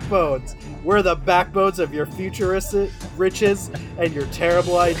the backbones. We're the backbones of your futuristic riches and your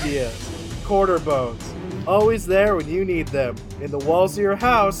terrible ideas. Corner bones, always there when you need them. In the walls of your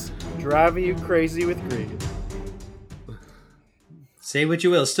house, driving you crazy with greed. Say what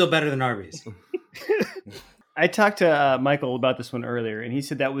you will, still better than Arby's. I talked to Michael about this one earlier, and he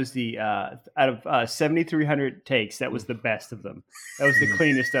said that was the out of 7,300 takes, that was the best of them. That was the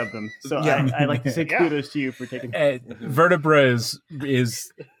cleanest of them. So I'd like to say kudos to you for taking. Vertebra is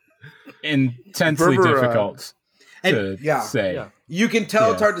intensely difficult to say. Yeah. You can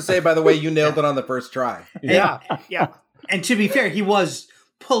tell it's hard to say by the way you nailed it on the first try. Yeah. And to be fair, he was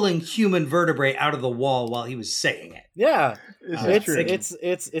pulling human vertebrae out of the wall while he was saying it. Yeah.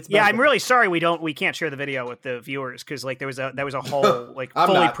 It's I'm really sorry we can't share the video with the viewers because like there was a whole like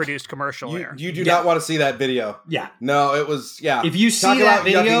fully produced commercial there. You do not want to see that video. Yeah. No, it was If you see that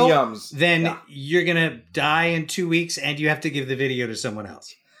video, then you're gonna die in 2 weeks, and you have to give the video to someone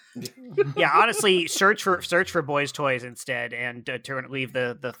else. Yeah, honestly, search for Boys Toys instead, and leave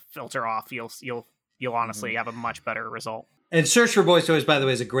the filter off. You'll honestly have a much better result. And Search for Boys Toys, by the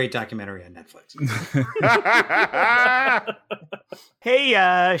way, is a great documentary on Netflix.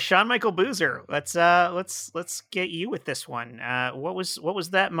 Hey, Sean Michael Boozer, let's get you with this one. What was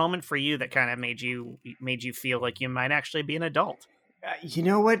that moment for you that kind of made you feel like you might actually be an adult? You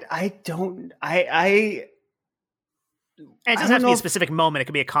know what? It doesn't have to be a specific moment. It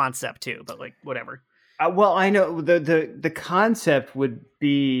could be a concept too, but like whatever. Well, I know the concept would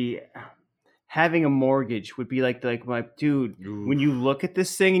be. Having a mortgage would be like my dude. Ooh. When you look at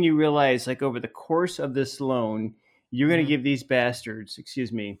this thing and you realize, like, over the course of this loan, you're going to give these bastards, you're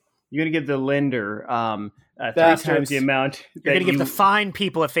going to give the lender 3 times the amount. You're going to give the fine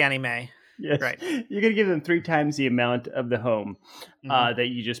people at Fannie Mae. Yes. Right. You're going to give them 3 times the amount of the home that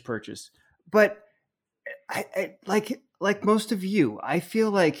you just purchased. But I like most of you, I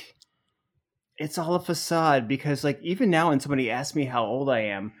feel like it's all a facade because, like, even now when somebody asks me how old I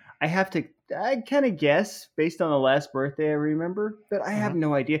am, I have to I kind of guess based on the last birthday I remember, but I have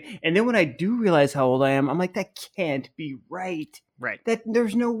no idea. And then when I do realize how old I am, I'm like, that can't be right. Right. That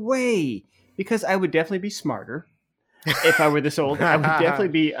there's no way, because I would definitely be smarter if I were this old. I would definitely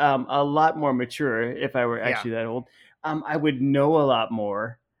be a lot more mature if I were actually that old. I would know a lot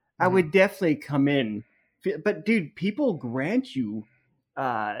more. I would definitely come in. But dude, people grant you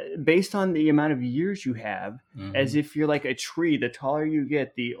based on the amount of years you have, as if you're like a tree. The taller you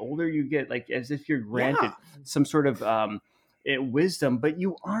get, the older you get, like as if you're granted some sort of wisdom, but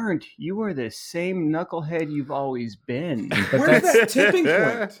you aren't. You are the same knucklehead you've always been. Where's that tipping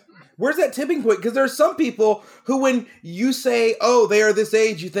point? Where's that tipping point? Because there are some people who, when you say, oh, they are this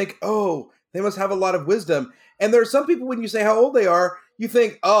age, you think, oh, they must have a lot of wisdom. And there are some people, when you say how old they are, you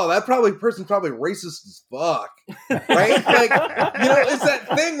think, oh, that person's probably racist as fuck, right? Like, it's that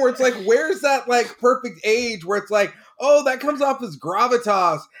thing where it's like, where's that like perfect age where it's like, oh, that comes off as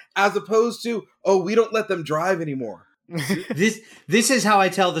gravitas, as opposed to, oh, we don't let them drive anymore. This is how I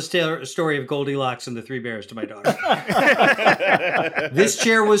tell the story of Goldilocks and the Three Bears to my daughter. This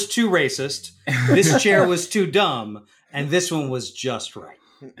chair was too racist. This chair was too dumb, and this one was just right.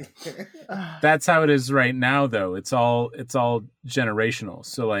 That's how it is right now, though. It's all generational.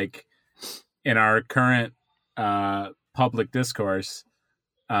 So, like in our current public discourse,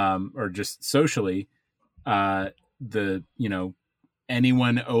 or just socially,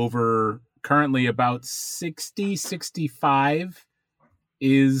 anyone over currently about 60, 65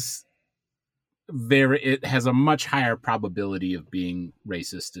 it has a much higher probability of being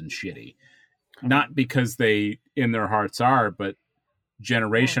racist and shitty. Not because they in their hearts are, but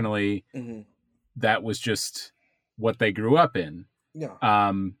generationally, that was just what they grew up in.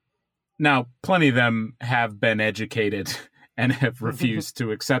 Yeah. Now, plenty of them have been educated and have refused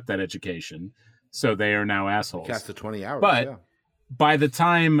to accept that education, so they are now assholes. Cast to 20 hours, but by the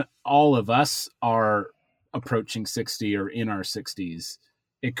time all of us are approaching 60 or in our 60s,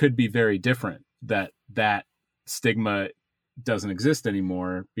 it could be very different. That stigma doesn't exist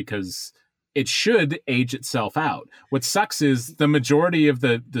anymore, because it should age itself out. What sucks is the majority of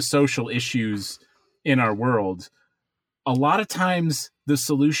the social issues in our world, a lot of times the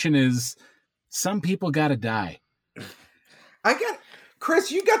solution is some people got to die.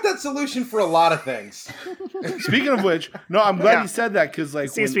 Chris, you got that solution for a lot of things. Speaking of which, no, I'm glad you said that, because like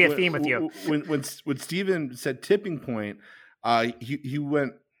seems to be a theme with you. When Steven said tipping point,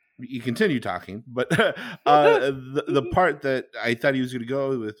 he continued talking, but the part that I thought he was going to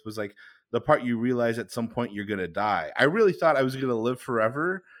go with was like the part you realize at some point you're going to die. I really thought I was going to live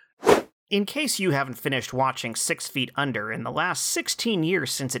forever. In case you haven't finished watching 6 Feet Under in the last 16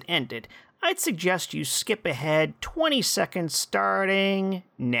 years since it ended, I'd suggest you skip ahead 20 seconds starting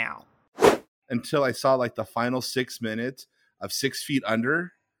now. Until I saw like the final 6 minutes of 6 Feet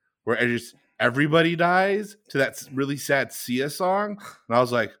Under, where everybody dies to that really sad Sia song. And I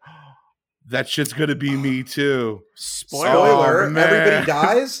was like, that shit's going to be me too. Spoiler, everybody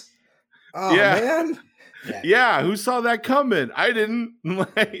dies? Oh, yeah. Man. Yeah, who saw that coming? I didn't.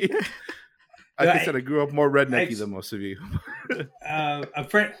 I said I grew up more rednecky than most of you. A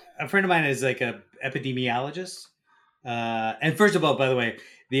friend of mine is like a epidemiologist. And first of all, by the way,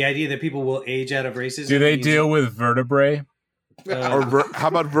 the idea that people will age out of racism. Do they deal with vertebrae? How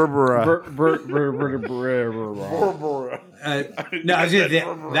about verbera? No, I was just,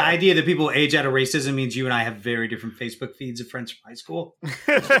 the idea that people age out of racism means you and I have very different Facebook feeds of friends from high school.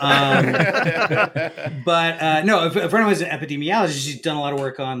 But no, a friend of mine is an epidemiologist. She's done a lot of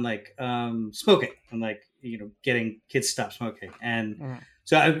work on like smoking and like getting kids to stop smoking. And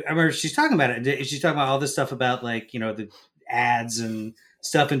so I remember she's talking about it. She's talking about all this stuff about like the ads and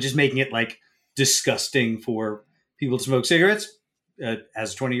stuff, and just making it like disgusting for people to smoke cigarettes.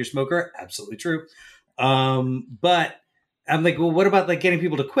 As a 20-year smoker, absolutely true. But I'm like, well, what about like getting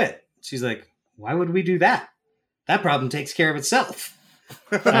people to quit? She's like, why would we do that? That problem takes care of itself.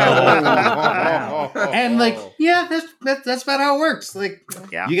 And like, yeah, that's about how it works. Like,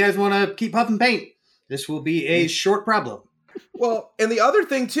 you guys want to keep puffing paint? This will be a short problem. Well, and the other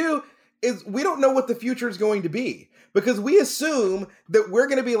thing too is we don't know what the future is going to be, because we assume that we're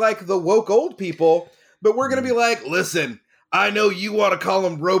going to be like the woke old people, but we're going to be like, listen, I know you want to call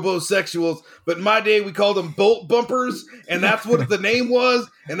them robosexuals, but in my day we called them bolt bumpers, and that's what the name was,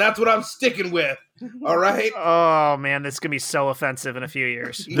 and that's what I'm sticking with. All right? Oh man, this is gonna be so offensive in a few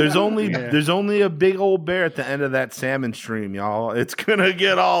years. There's only a big old bear at the end of that salmon stream, y'all. It's gonna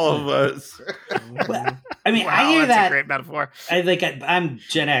get all of us. I mean, wow, I hear that's that. A great metaphor. I'm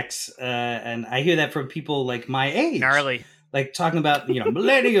Gen X, and I hear that from people like my age. Gnarly. Like talking about,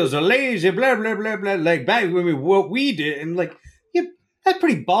 millennials are lazy, blah, blah, blah, blah. Like back when what we did. And like, That's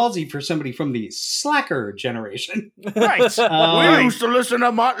pretty ballsy for somebody from the slacker generation. Right. We used to listen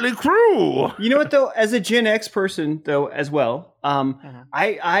to Motley Crue. You know what, though? As a Gen X person, though, as well,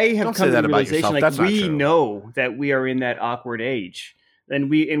 I have Don't come say to that the about realization, yourself. like, That's not we true. know that we are in that awkward age. And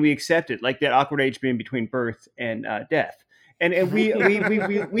we accept it, like that awkward age being between birth and death. And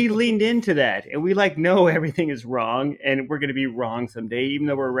we leaned into that, and we like know everything is wrong, and we're going to be wrong someday, even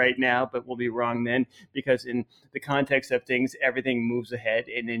though we're right now, but we'll be wrong then, because in the context of things, everything moves ahead,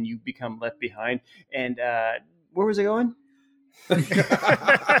 and then you become left behind. And where was I going?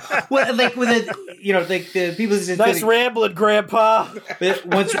 Well, like with it, like the people. Nice rambling, Grandpa.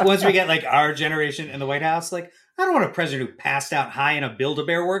 Once we get like our generation in the White House, like I don't want a president who passed out high in a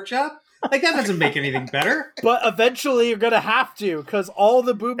Build-A-Bear workshop. Like that doesn't make anything better. But eventually you're going to have to, because all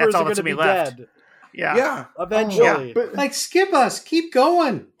the boomers are going to be left. dead. Yeah. Eventually. But like skip us. Keep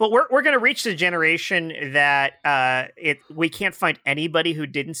going. But we're going to reach the generation that we can't find anybody who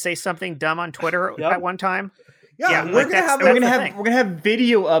didn't say something dumb on Twitter at one time. Yeah, we're gonna have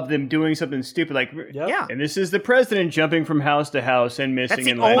video of them doing something stupid, like and this is the president jumping from house to house and missing.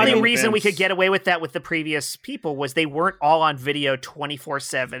 That's the only reason we could get away with that with the previous people was they weren't all on video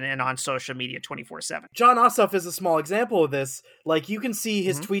 24/7 and on social media 24/7. John Ossoff is a small example of this. Like you can see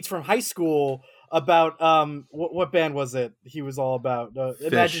his tweets from high school about what band was it? He was all about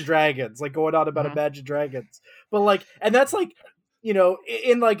Imagine Dragons, like going on about Imagine Dragons. But like, and that's like,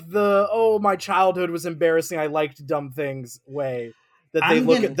 in like the my childhood was embarrassing, I liked dumb things way that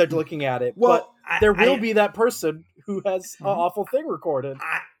they're looking at it. Well, but there will be that person who has an awful thing recorded.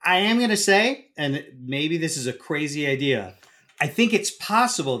 I am going to say, and maybe this is a crazy idea, I think it's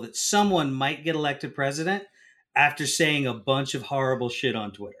possible that someone might get elected president after saying a bunch of horrible shit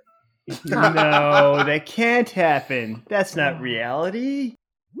on Twitter. No, that can't happen. That's not reality.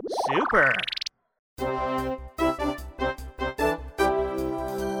 Super.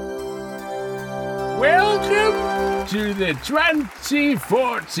 Welcome to the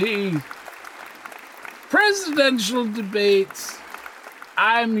 2014 presidential debates.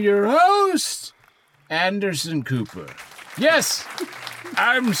 I'm your host, Anderson Cooper. Yes,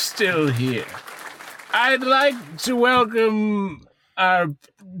 I'm still here. I'd like to welcome our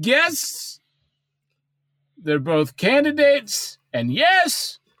guests. They're both candidates, and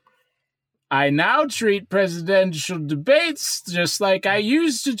yes, I now treat presidential debates just like I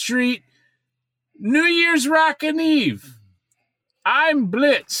used to treat New Year's Rockin' Eve. I'm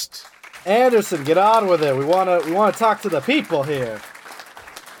blitzed. Anderson, get on with it. We want to talk to the people here.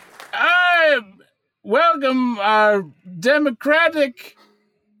 I welcome our Democratic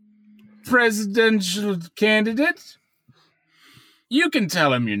presidential candidate. You can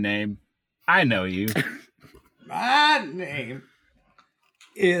tell him your name. I know you. My name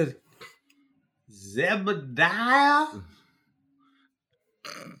is Zebediah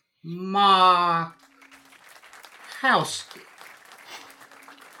Mahowski.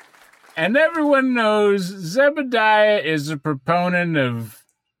 And everyone knows Zebediah is a proponent of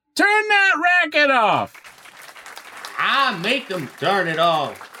turn that racket off. I make them turn it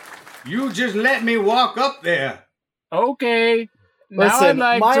off. You just let me walk up there. Okay. Now Listen, I'd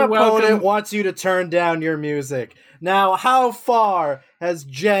like my to opponent welcome... wants you to turn down your music. Now, how far has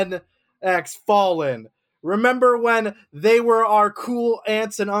Gen X fallen? Remember when they were our cool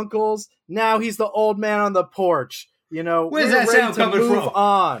aunts and uncles? Now he's the old man on the porch. Where's that sound coming from?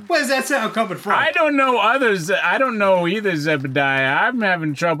 On. Where's that sound coming from? I don't know others. I don't know either, Zebediah. I'm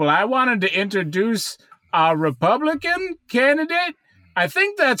having trouble. I wanted to introduce our Republican candidate. I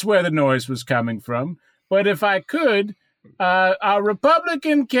think that's where the noise was coming from. But if I could, our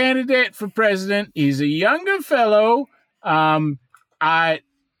Republican candidate for president, he's a younger fellow. I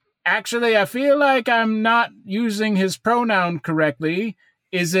feel like I'm not using his pronoun correctly.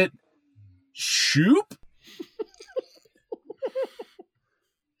 Is it Shoop?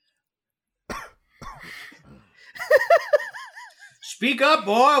 Speak up,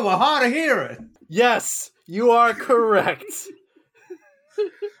 boy. We're hard of hearing. Yes, you are correct.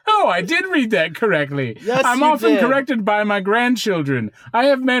 Oh, I did read that correctly. Yes, I'm you often did. corrected by my grandchildren. I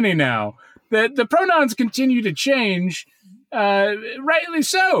have many now. The pronouns continue to change, rightly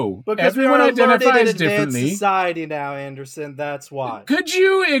so. Because everyone we are a learned and identifies advanced differently. society now, Anderson. That's why. Could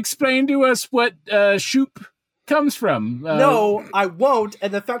you explain to us what Shoop comes from? No, I won't.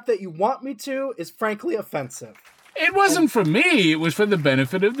 And the fact that you want me to is frankly offensive. It wasn't for me. It was for the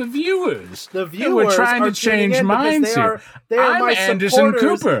benefit of the viewers. The Who viewers were trying are to change tuning in minds because here. they are I'm my Anderson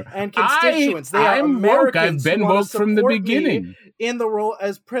supporters Cooper. and constituents. They are I'm Americans woke. I've been who want woke to from the support me beginning. in the role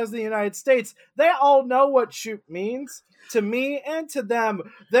as president of the United States. They all know what Shoop means to me and to them.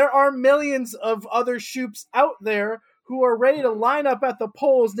 There are millions of other Shoops out there who are ready to line up at the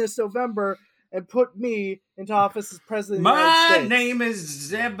polls this November and put me into office as president of the United States. My name is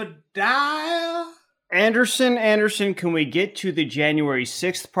Zebediah. Anderson, can we get to the January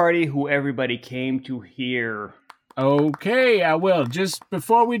 6th party who everybody came to hear? Okay, I will. Just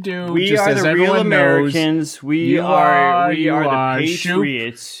before we do, we just are as the real Americans. Knows, we are the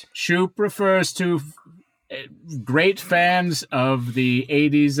patriots. Shoop refers to great fans of the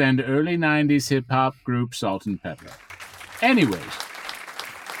 80s and early 90s hip-hop group Salt and Pepper. Anyways,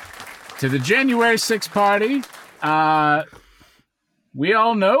 to the January 6th party, we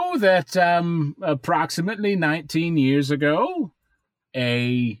all know that approximately 19 years ago,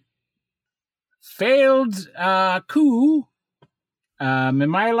 a failed coup.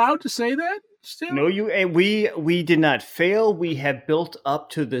 Am I allowed to say that still? No, we did not fail. We have built up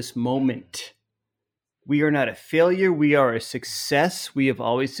to this moment. We are not a failure. We are a success. We have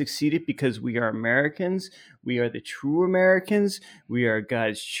always succeeded because we are Americans. We are the true Americans. We are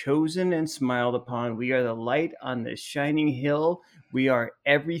God's chosen and smiled upon. We are the light on the shining hill. We are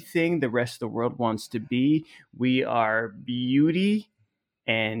everything the rest of the world wants to be. We are beauty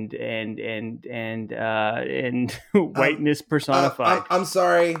and whiteness personified. I'm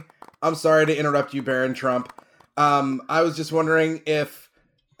sorry to interrupt you, Baron Trump. I was just wondering if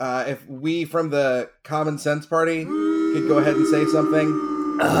we from the Common Sense Party could go ahead and say something.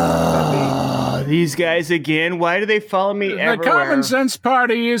 These guys again. Why do they follow me everywhere? The Common Sense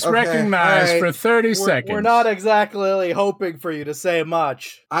Party is recognized for 30 seconds. We're not exactly hoping for you to say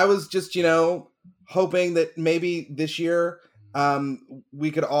much. I was just, hoping that maybe this year we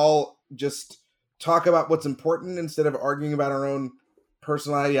could all just talk about what's important instead of arguing about our own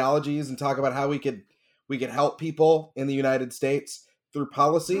personal ideologies, and talk about how we could help people in the United States through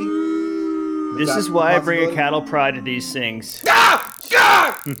policy. This is why I bring a cattle prod to these things. It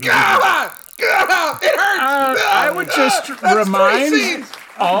hurts! I would just remind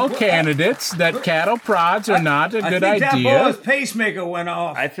all candidates that cattle prods are not a good idea. I think that boy's pacemaker went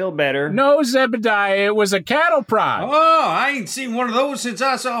off. I feel better. No, Zebediah, it was a cattle prod. Oh, I ain't seen one of those since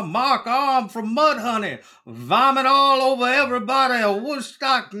I saw Mark Arm from Mudhoney vomit all over everybody at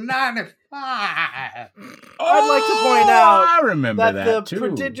Woodstock 95. I'd like to point out I remember that the too.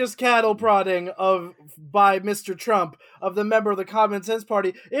 prodigious cattle prodding by Mr. Trump of the member of the Common Sense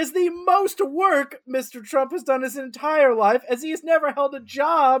Party is the most work Mr. Trump has done his entire life, as he has never held a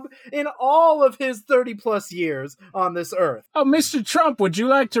job in all of his 30 plus years on this earth. Oh, Mr. Trump, would you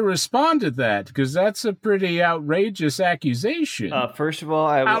like to respond to that? Because that's a pretty outrageous accusation. First of all,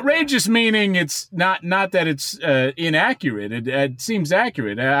 outrageous meaning it's not that it's inaccurate. It seems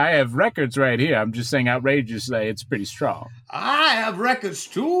accurate. I have records right here. I'm just saying outrageous. It's pretty strong. I have records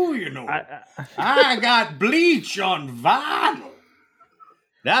too, I got bleach on vinyl.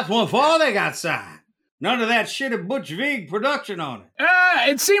 That's what for they got signed. None of that shitty Butch Vig production on it.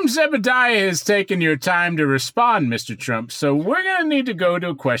 It seems Zebediah has taken your time to respond, Mr. Trump, so we're going to need to go to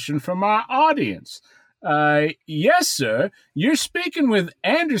a question from our audience. Yes, sir. You're speaking with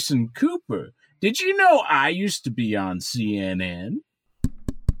Anderson Cooper. Did you know I used to be on CNN?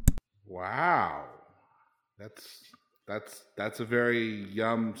 Wow. That's a very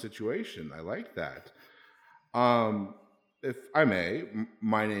yum situation. I like that. If I may,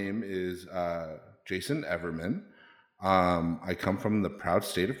 my name is Jason Everman. I come from the proud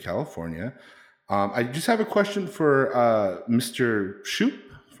state of California. I just have a question for Mr. Shoop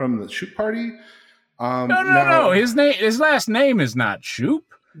from the Shoop Party. No. His last name is not Shoop.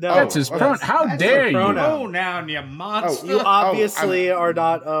 No, that's his pronoun. How dare you? Pronoun, you monster. You obviously are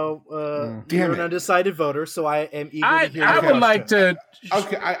not you're an undecided voter, so I am eager to hear I would like to.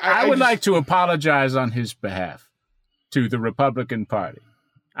 Okay, I would like to apologize on his behalf to the Republican Party.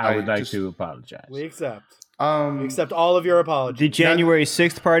 I would like to apologize. We accept. We accept all of your apologies. The January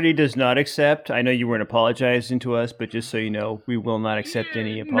 6th party does not accept. I know you weren't apologizing to us, but just so you know, we will not accept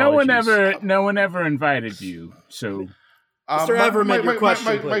any apologies. No one ever invited you. So, Mr. Everman, your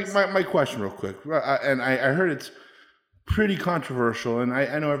question, please. My question, real quick, and I heard it's pretty controversial, and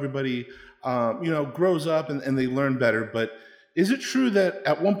I know everybody, grows up and they learn better. But is it true that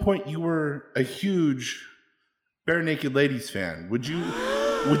at one point you were a huge Bare Naked Ladies fan? Would you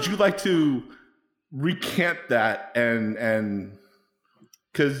like to recant that? And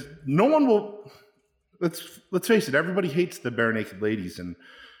because no one will. Let's face it. Everybody hates the Bare Naked Ladies, and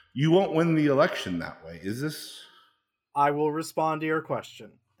you won't win the election that way. Is this? I will respond to your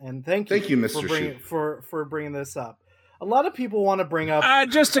question, and thank you, Mr. for bringing this up. A lot of people want to bring up.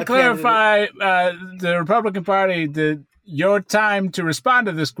 Just to clarify, the Republican Party, your time to respond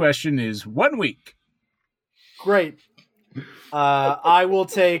to this question is 1 week. Great. I will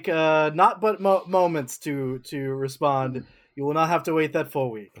take not but moments to respond. You will not have to wait that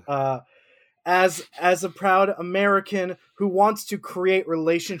full week. As a proud American who wants to create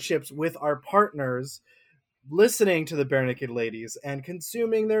relationships with our partners, listening to the Bare Naked Ladies and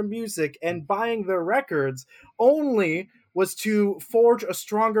consuming their music and buying their records only was to forge a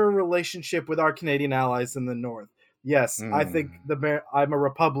stronger relationship with our Canadian allies in the North. Yes, I think I'm a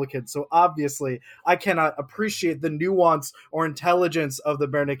Republican, so obviously I cannot appreciate the nuance or intelligence of the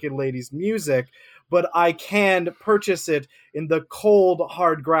Bare Naked Ladies' music, but I can purchase it in the cold,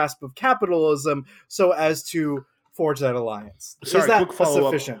 hard grasp of capitalism so as to forge that alliance. Sorry, Is that quick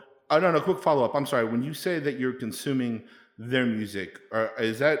follow-up. sufficient? Oh, no, quick follow-up. I'm sorry. When you say that you're consuming their music,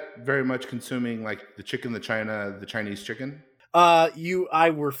 is that very much consuming like the chicken, the Chinese chicken?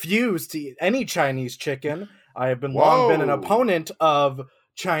 I refuse to eat any Chinese chicken. I have long been an opponent of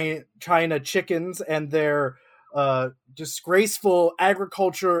China chickens and their disgraceful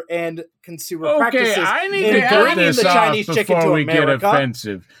agriculture and consumer practices. Okay, I need in to cut bringing this the off Chinese chicken before to we get America.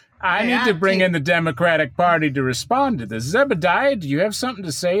 offensive. I need to bring in the Democratic Party to respond to this. Zebediah, do you have something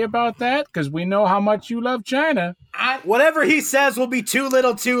to say about that? Because we know how much you love China. Whatever he says will be too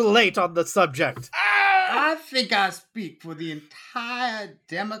little too late on the subject. I think I speak for the entire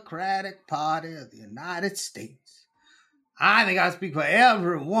Democratic Party of the United States. I think I speak for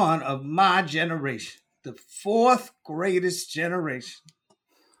every one of my generation, the fourth greatest generation.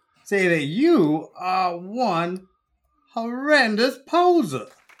 Say that you are one horrendous poser.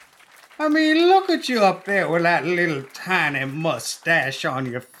 I mean, look at you up there with that little tiny mustache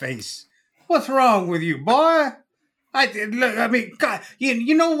on your face. What's wrong with you, boy? God,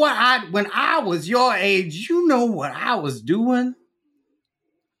 you know what? When I was your age, you know what I was doing?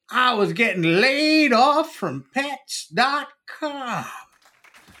 I was getting laid off from Pets.com.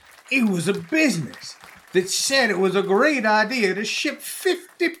 It was a business that said it was a great idea to ship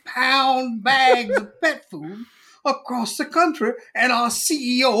 50-pound bags of pet food across the country, and our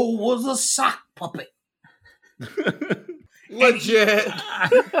CEO was a sock puppet. Legit.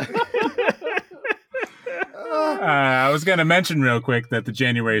 I was going to mention real quick that the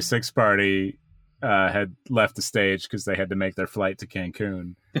January 6th party had left the stage because they had to make their flight to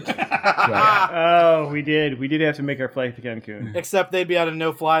Cancun. Oh, we did. We did have to make our flight to Cancun. Except they'd be on a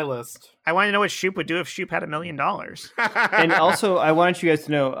no-fly list. I want to know what Shoop would do if Shoop had $1 million. And also, I wanted you guys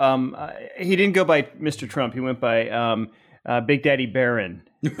to know, he didn't go by Mr. Trump. He went by Big Daddy Barron.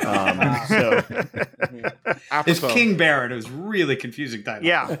 So It's King Barron. It was really confusing title.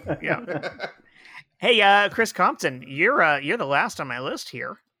 Yeah. Hey, Chris Compton, you're the last on my list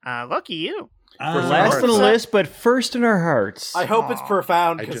here. Lucky you. Last on the list, but first in our hearts. I hope it's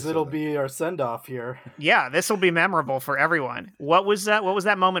profound because it'll be our send-off here. Yeah, this will be memorable for everyone. What was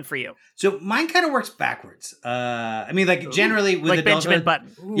that moment for you? So mine kind of works backwards. I mean, like generally with like adulthood, Benjamin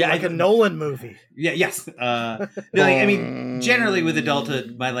Button. Yeah, like a Nolan movie. Yeah, yes. I mean, generally with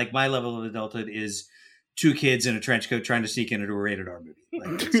adulthood, my level of adulthood is two kids in a trench coat trying to sneak into a rated R movie.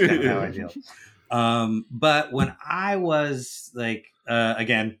 Like, that's kind of how I feel. But when I was like,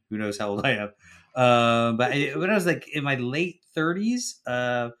 again, who knows how old I am. But when I was like in my late 30s,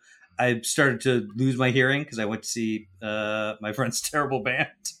 I started to lose my hearing because I went to see my friend's terrible band.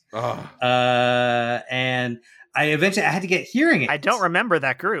 And I eventually had to get hearing aids. I don't remember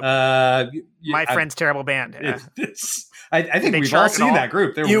that group. My friend's terrible band. I think we've all seen that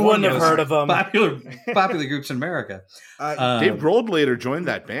group. You wouldn't have heard of them. Popular groups in America. Dave Grohl later joined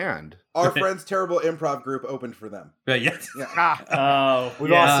that band. Our friend's terrible improv group opened for them. Yes. We've all seen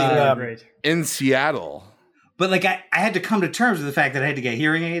them. Great. In Seattle. But like I had to come to terms with the fact that I had to get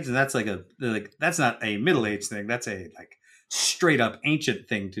hearing aids, and that's that's not a middle-aged thing. That's a like straight up ancient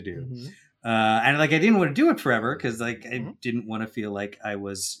thing to do. Mm-hmm. And like I didn't want to do it forever because like I didn't want to feel like I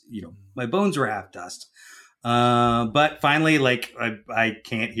was, my bones were half dust. But finally, like I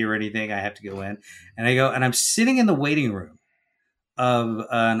can't hear anything. I have to go in, and I go, and I'm sitting in the waiting room of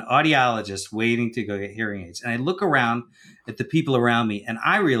an audiologist waiting to go get hearing aids. And I look around at the people around me, and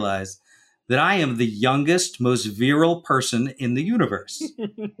I realize that I am the youngest, most virile person in the universe.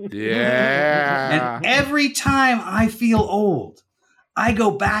 Yeah. And every time I feel old, I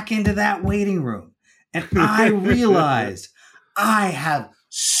go back into that waiting room, and I realize I have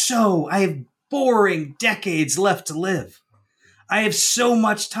boring decades left to live. I have so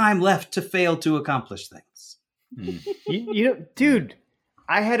much time left to fail to accomplish things. Dude,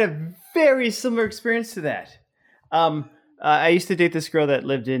 I had a very similar experience to that. I used to date this girl that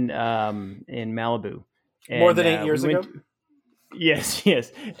lived in Malibu. And, More than 8 years ago? Yes.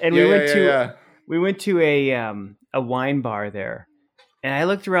 And we went to a wine bar there. And I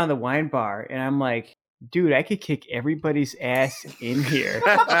looked around the wine bar and I'm like, dude, I could kick everybody's ass in here.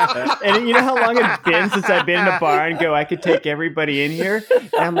 And you know how long it's been since I've been in a bar and go, I could take everybody in here?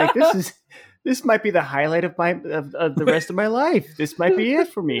 And I'm like, this might be the highlight of the rest of my life. This might be it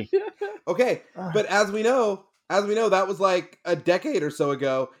for me. Okay, but as we know, that was like a decade or so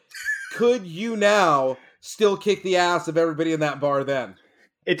ago. Could you now still kick the ass of everybody in that bar then?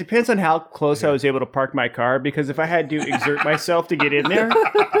 It depends on how close I was able to park my car, because if I had to exert myself to get in there,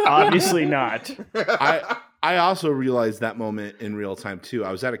 obviously not. I also realized that moment in real time too.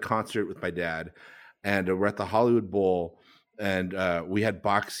 I was at a concert with my dad, and we're at the Hollywood Bowl, and we had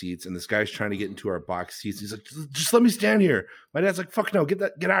box seats, and this guy's trying to get into our box seats. He's like, just let me stand here. My dad's like, fuck no, get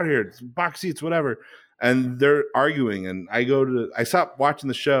out of here. It's box seats, whatever. And they're arguing, and I stop watching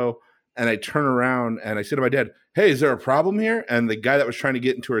the show, and I turn around and I say to my dad, hey, is there a problem here? And the guy that was trying to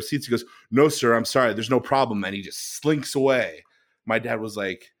get into our seats, he goes, no, sir, I'm sorry. There's no problem. And he just slinks away. My dad was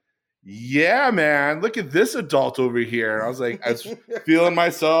like, yeah, man, look at this adult over here. And I was like, I was feeling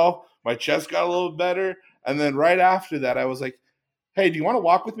myself. My chest got a little better. And then right after that, I was like, hey, do you want to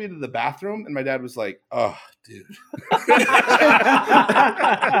walk with me to the bathroom? And my dad was like, oh, dude.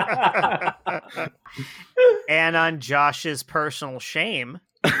 And on Josh's personal shame,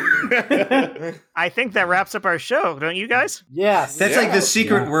 I think that wraps up our show, don't you guys? Yes. That's like the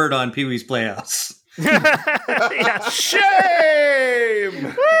secret word on Pee-wee's Playhouse.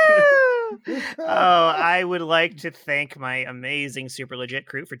 Shame! I would like to thank my amazing Super Legit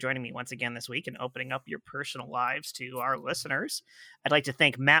crew for joining me once again this week and opening up your personal lives to our listeners. I'd like to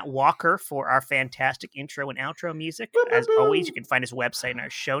thank Matt Walker for our fantastic intro and outro music. As always, you can find his website in our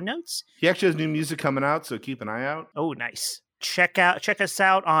show notes. He actually has new music coming out, so keep an eye out. Oh, nice. Check us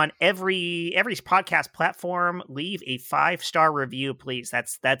out on every podcast platform. Leave a 5-star review, please.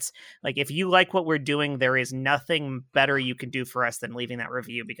 That's like, if you like what we're doing, there is nothing better you can do for us than leaving that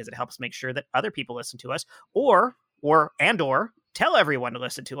review, because it helps make sure that other people listen to us, or tell everyone to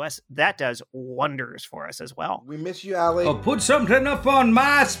listen to us. That does wonders for us as well. We miss you, Allie. Or put something up on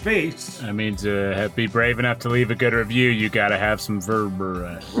MySpace. I mean, to be brave enough to leave a good review, you gotta have some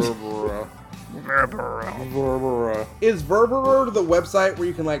Verbera. Is Verberer the website where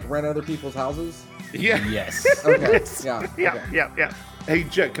you can like rent other people's houses? Yeah. Yes. Okay. Yeah. Hey,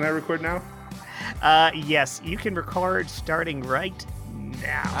 Jet, can I record now? Yes, you can record starting right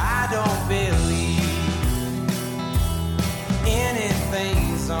now. I don't believe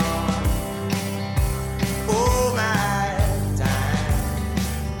anything's on. Oh my time,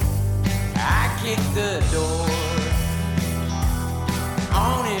 I kicked the door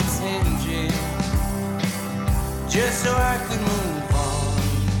on its hinges just so I could move on.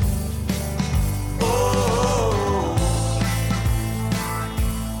 Oh,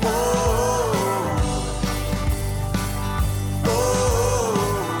 oh, oh,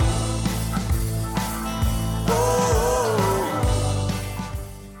 oh.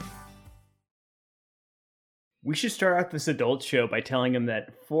 We should start out this adult show by telling them that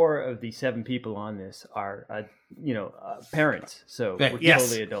 4 of the 7 people on this are, parents. So we're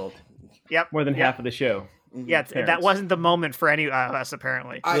totally adult. Yep. More than half of the show. Yeah, that wasn't the moment for any of us,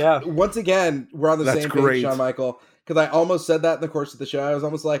 apparently. Once again, we're on the That's same great. page, Sean Michael, because I almost said that in the course of the show. I was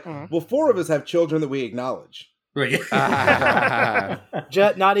almost like, well, 4 of us have children that we acknowledge. Right.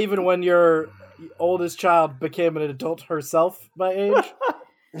 Jet, not even when your oldest child became an adult herself by age?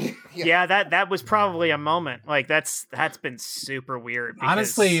 Yeah, that was probably a moment. Like that's been super weird. Because,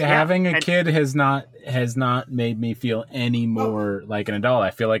 Honestly, having a kid has not made me feel any more like an adult.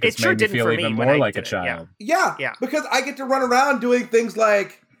 I feel like it's made me feel even more like a child. Yeah, because I get to run around doing things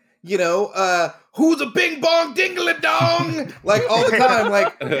like, who's a bing bong dingle dong, like all the time.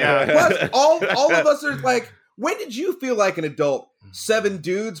 Like, plus all of us are like, when did you feel like an adult? 7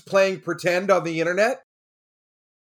 dudes playing pretend on the internet?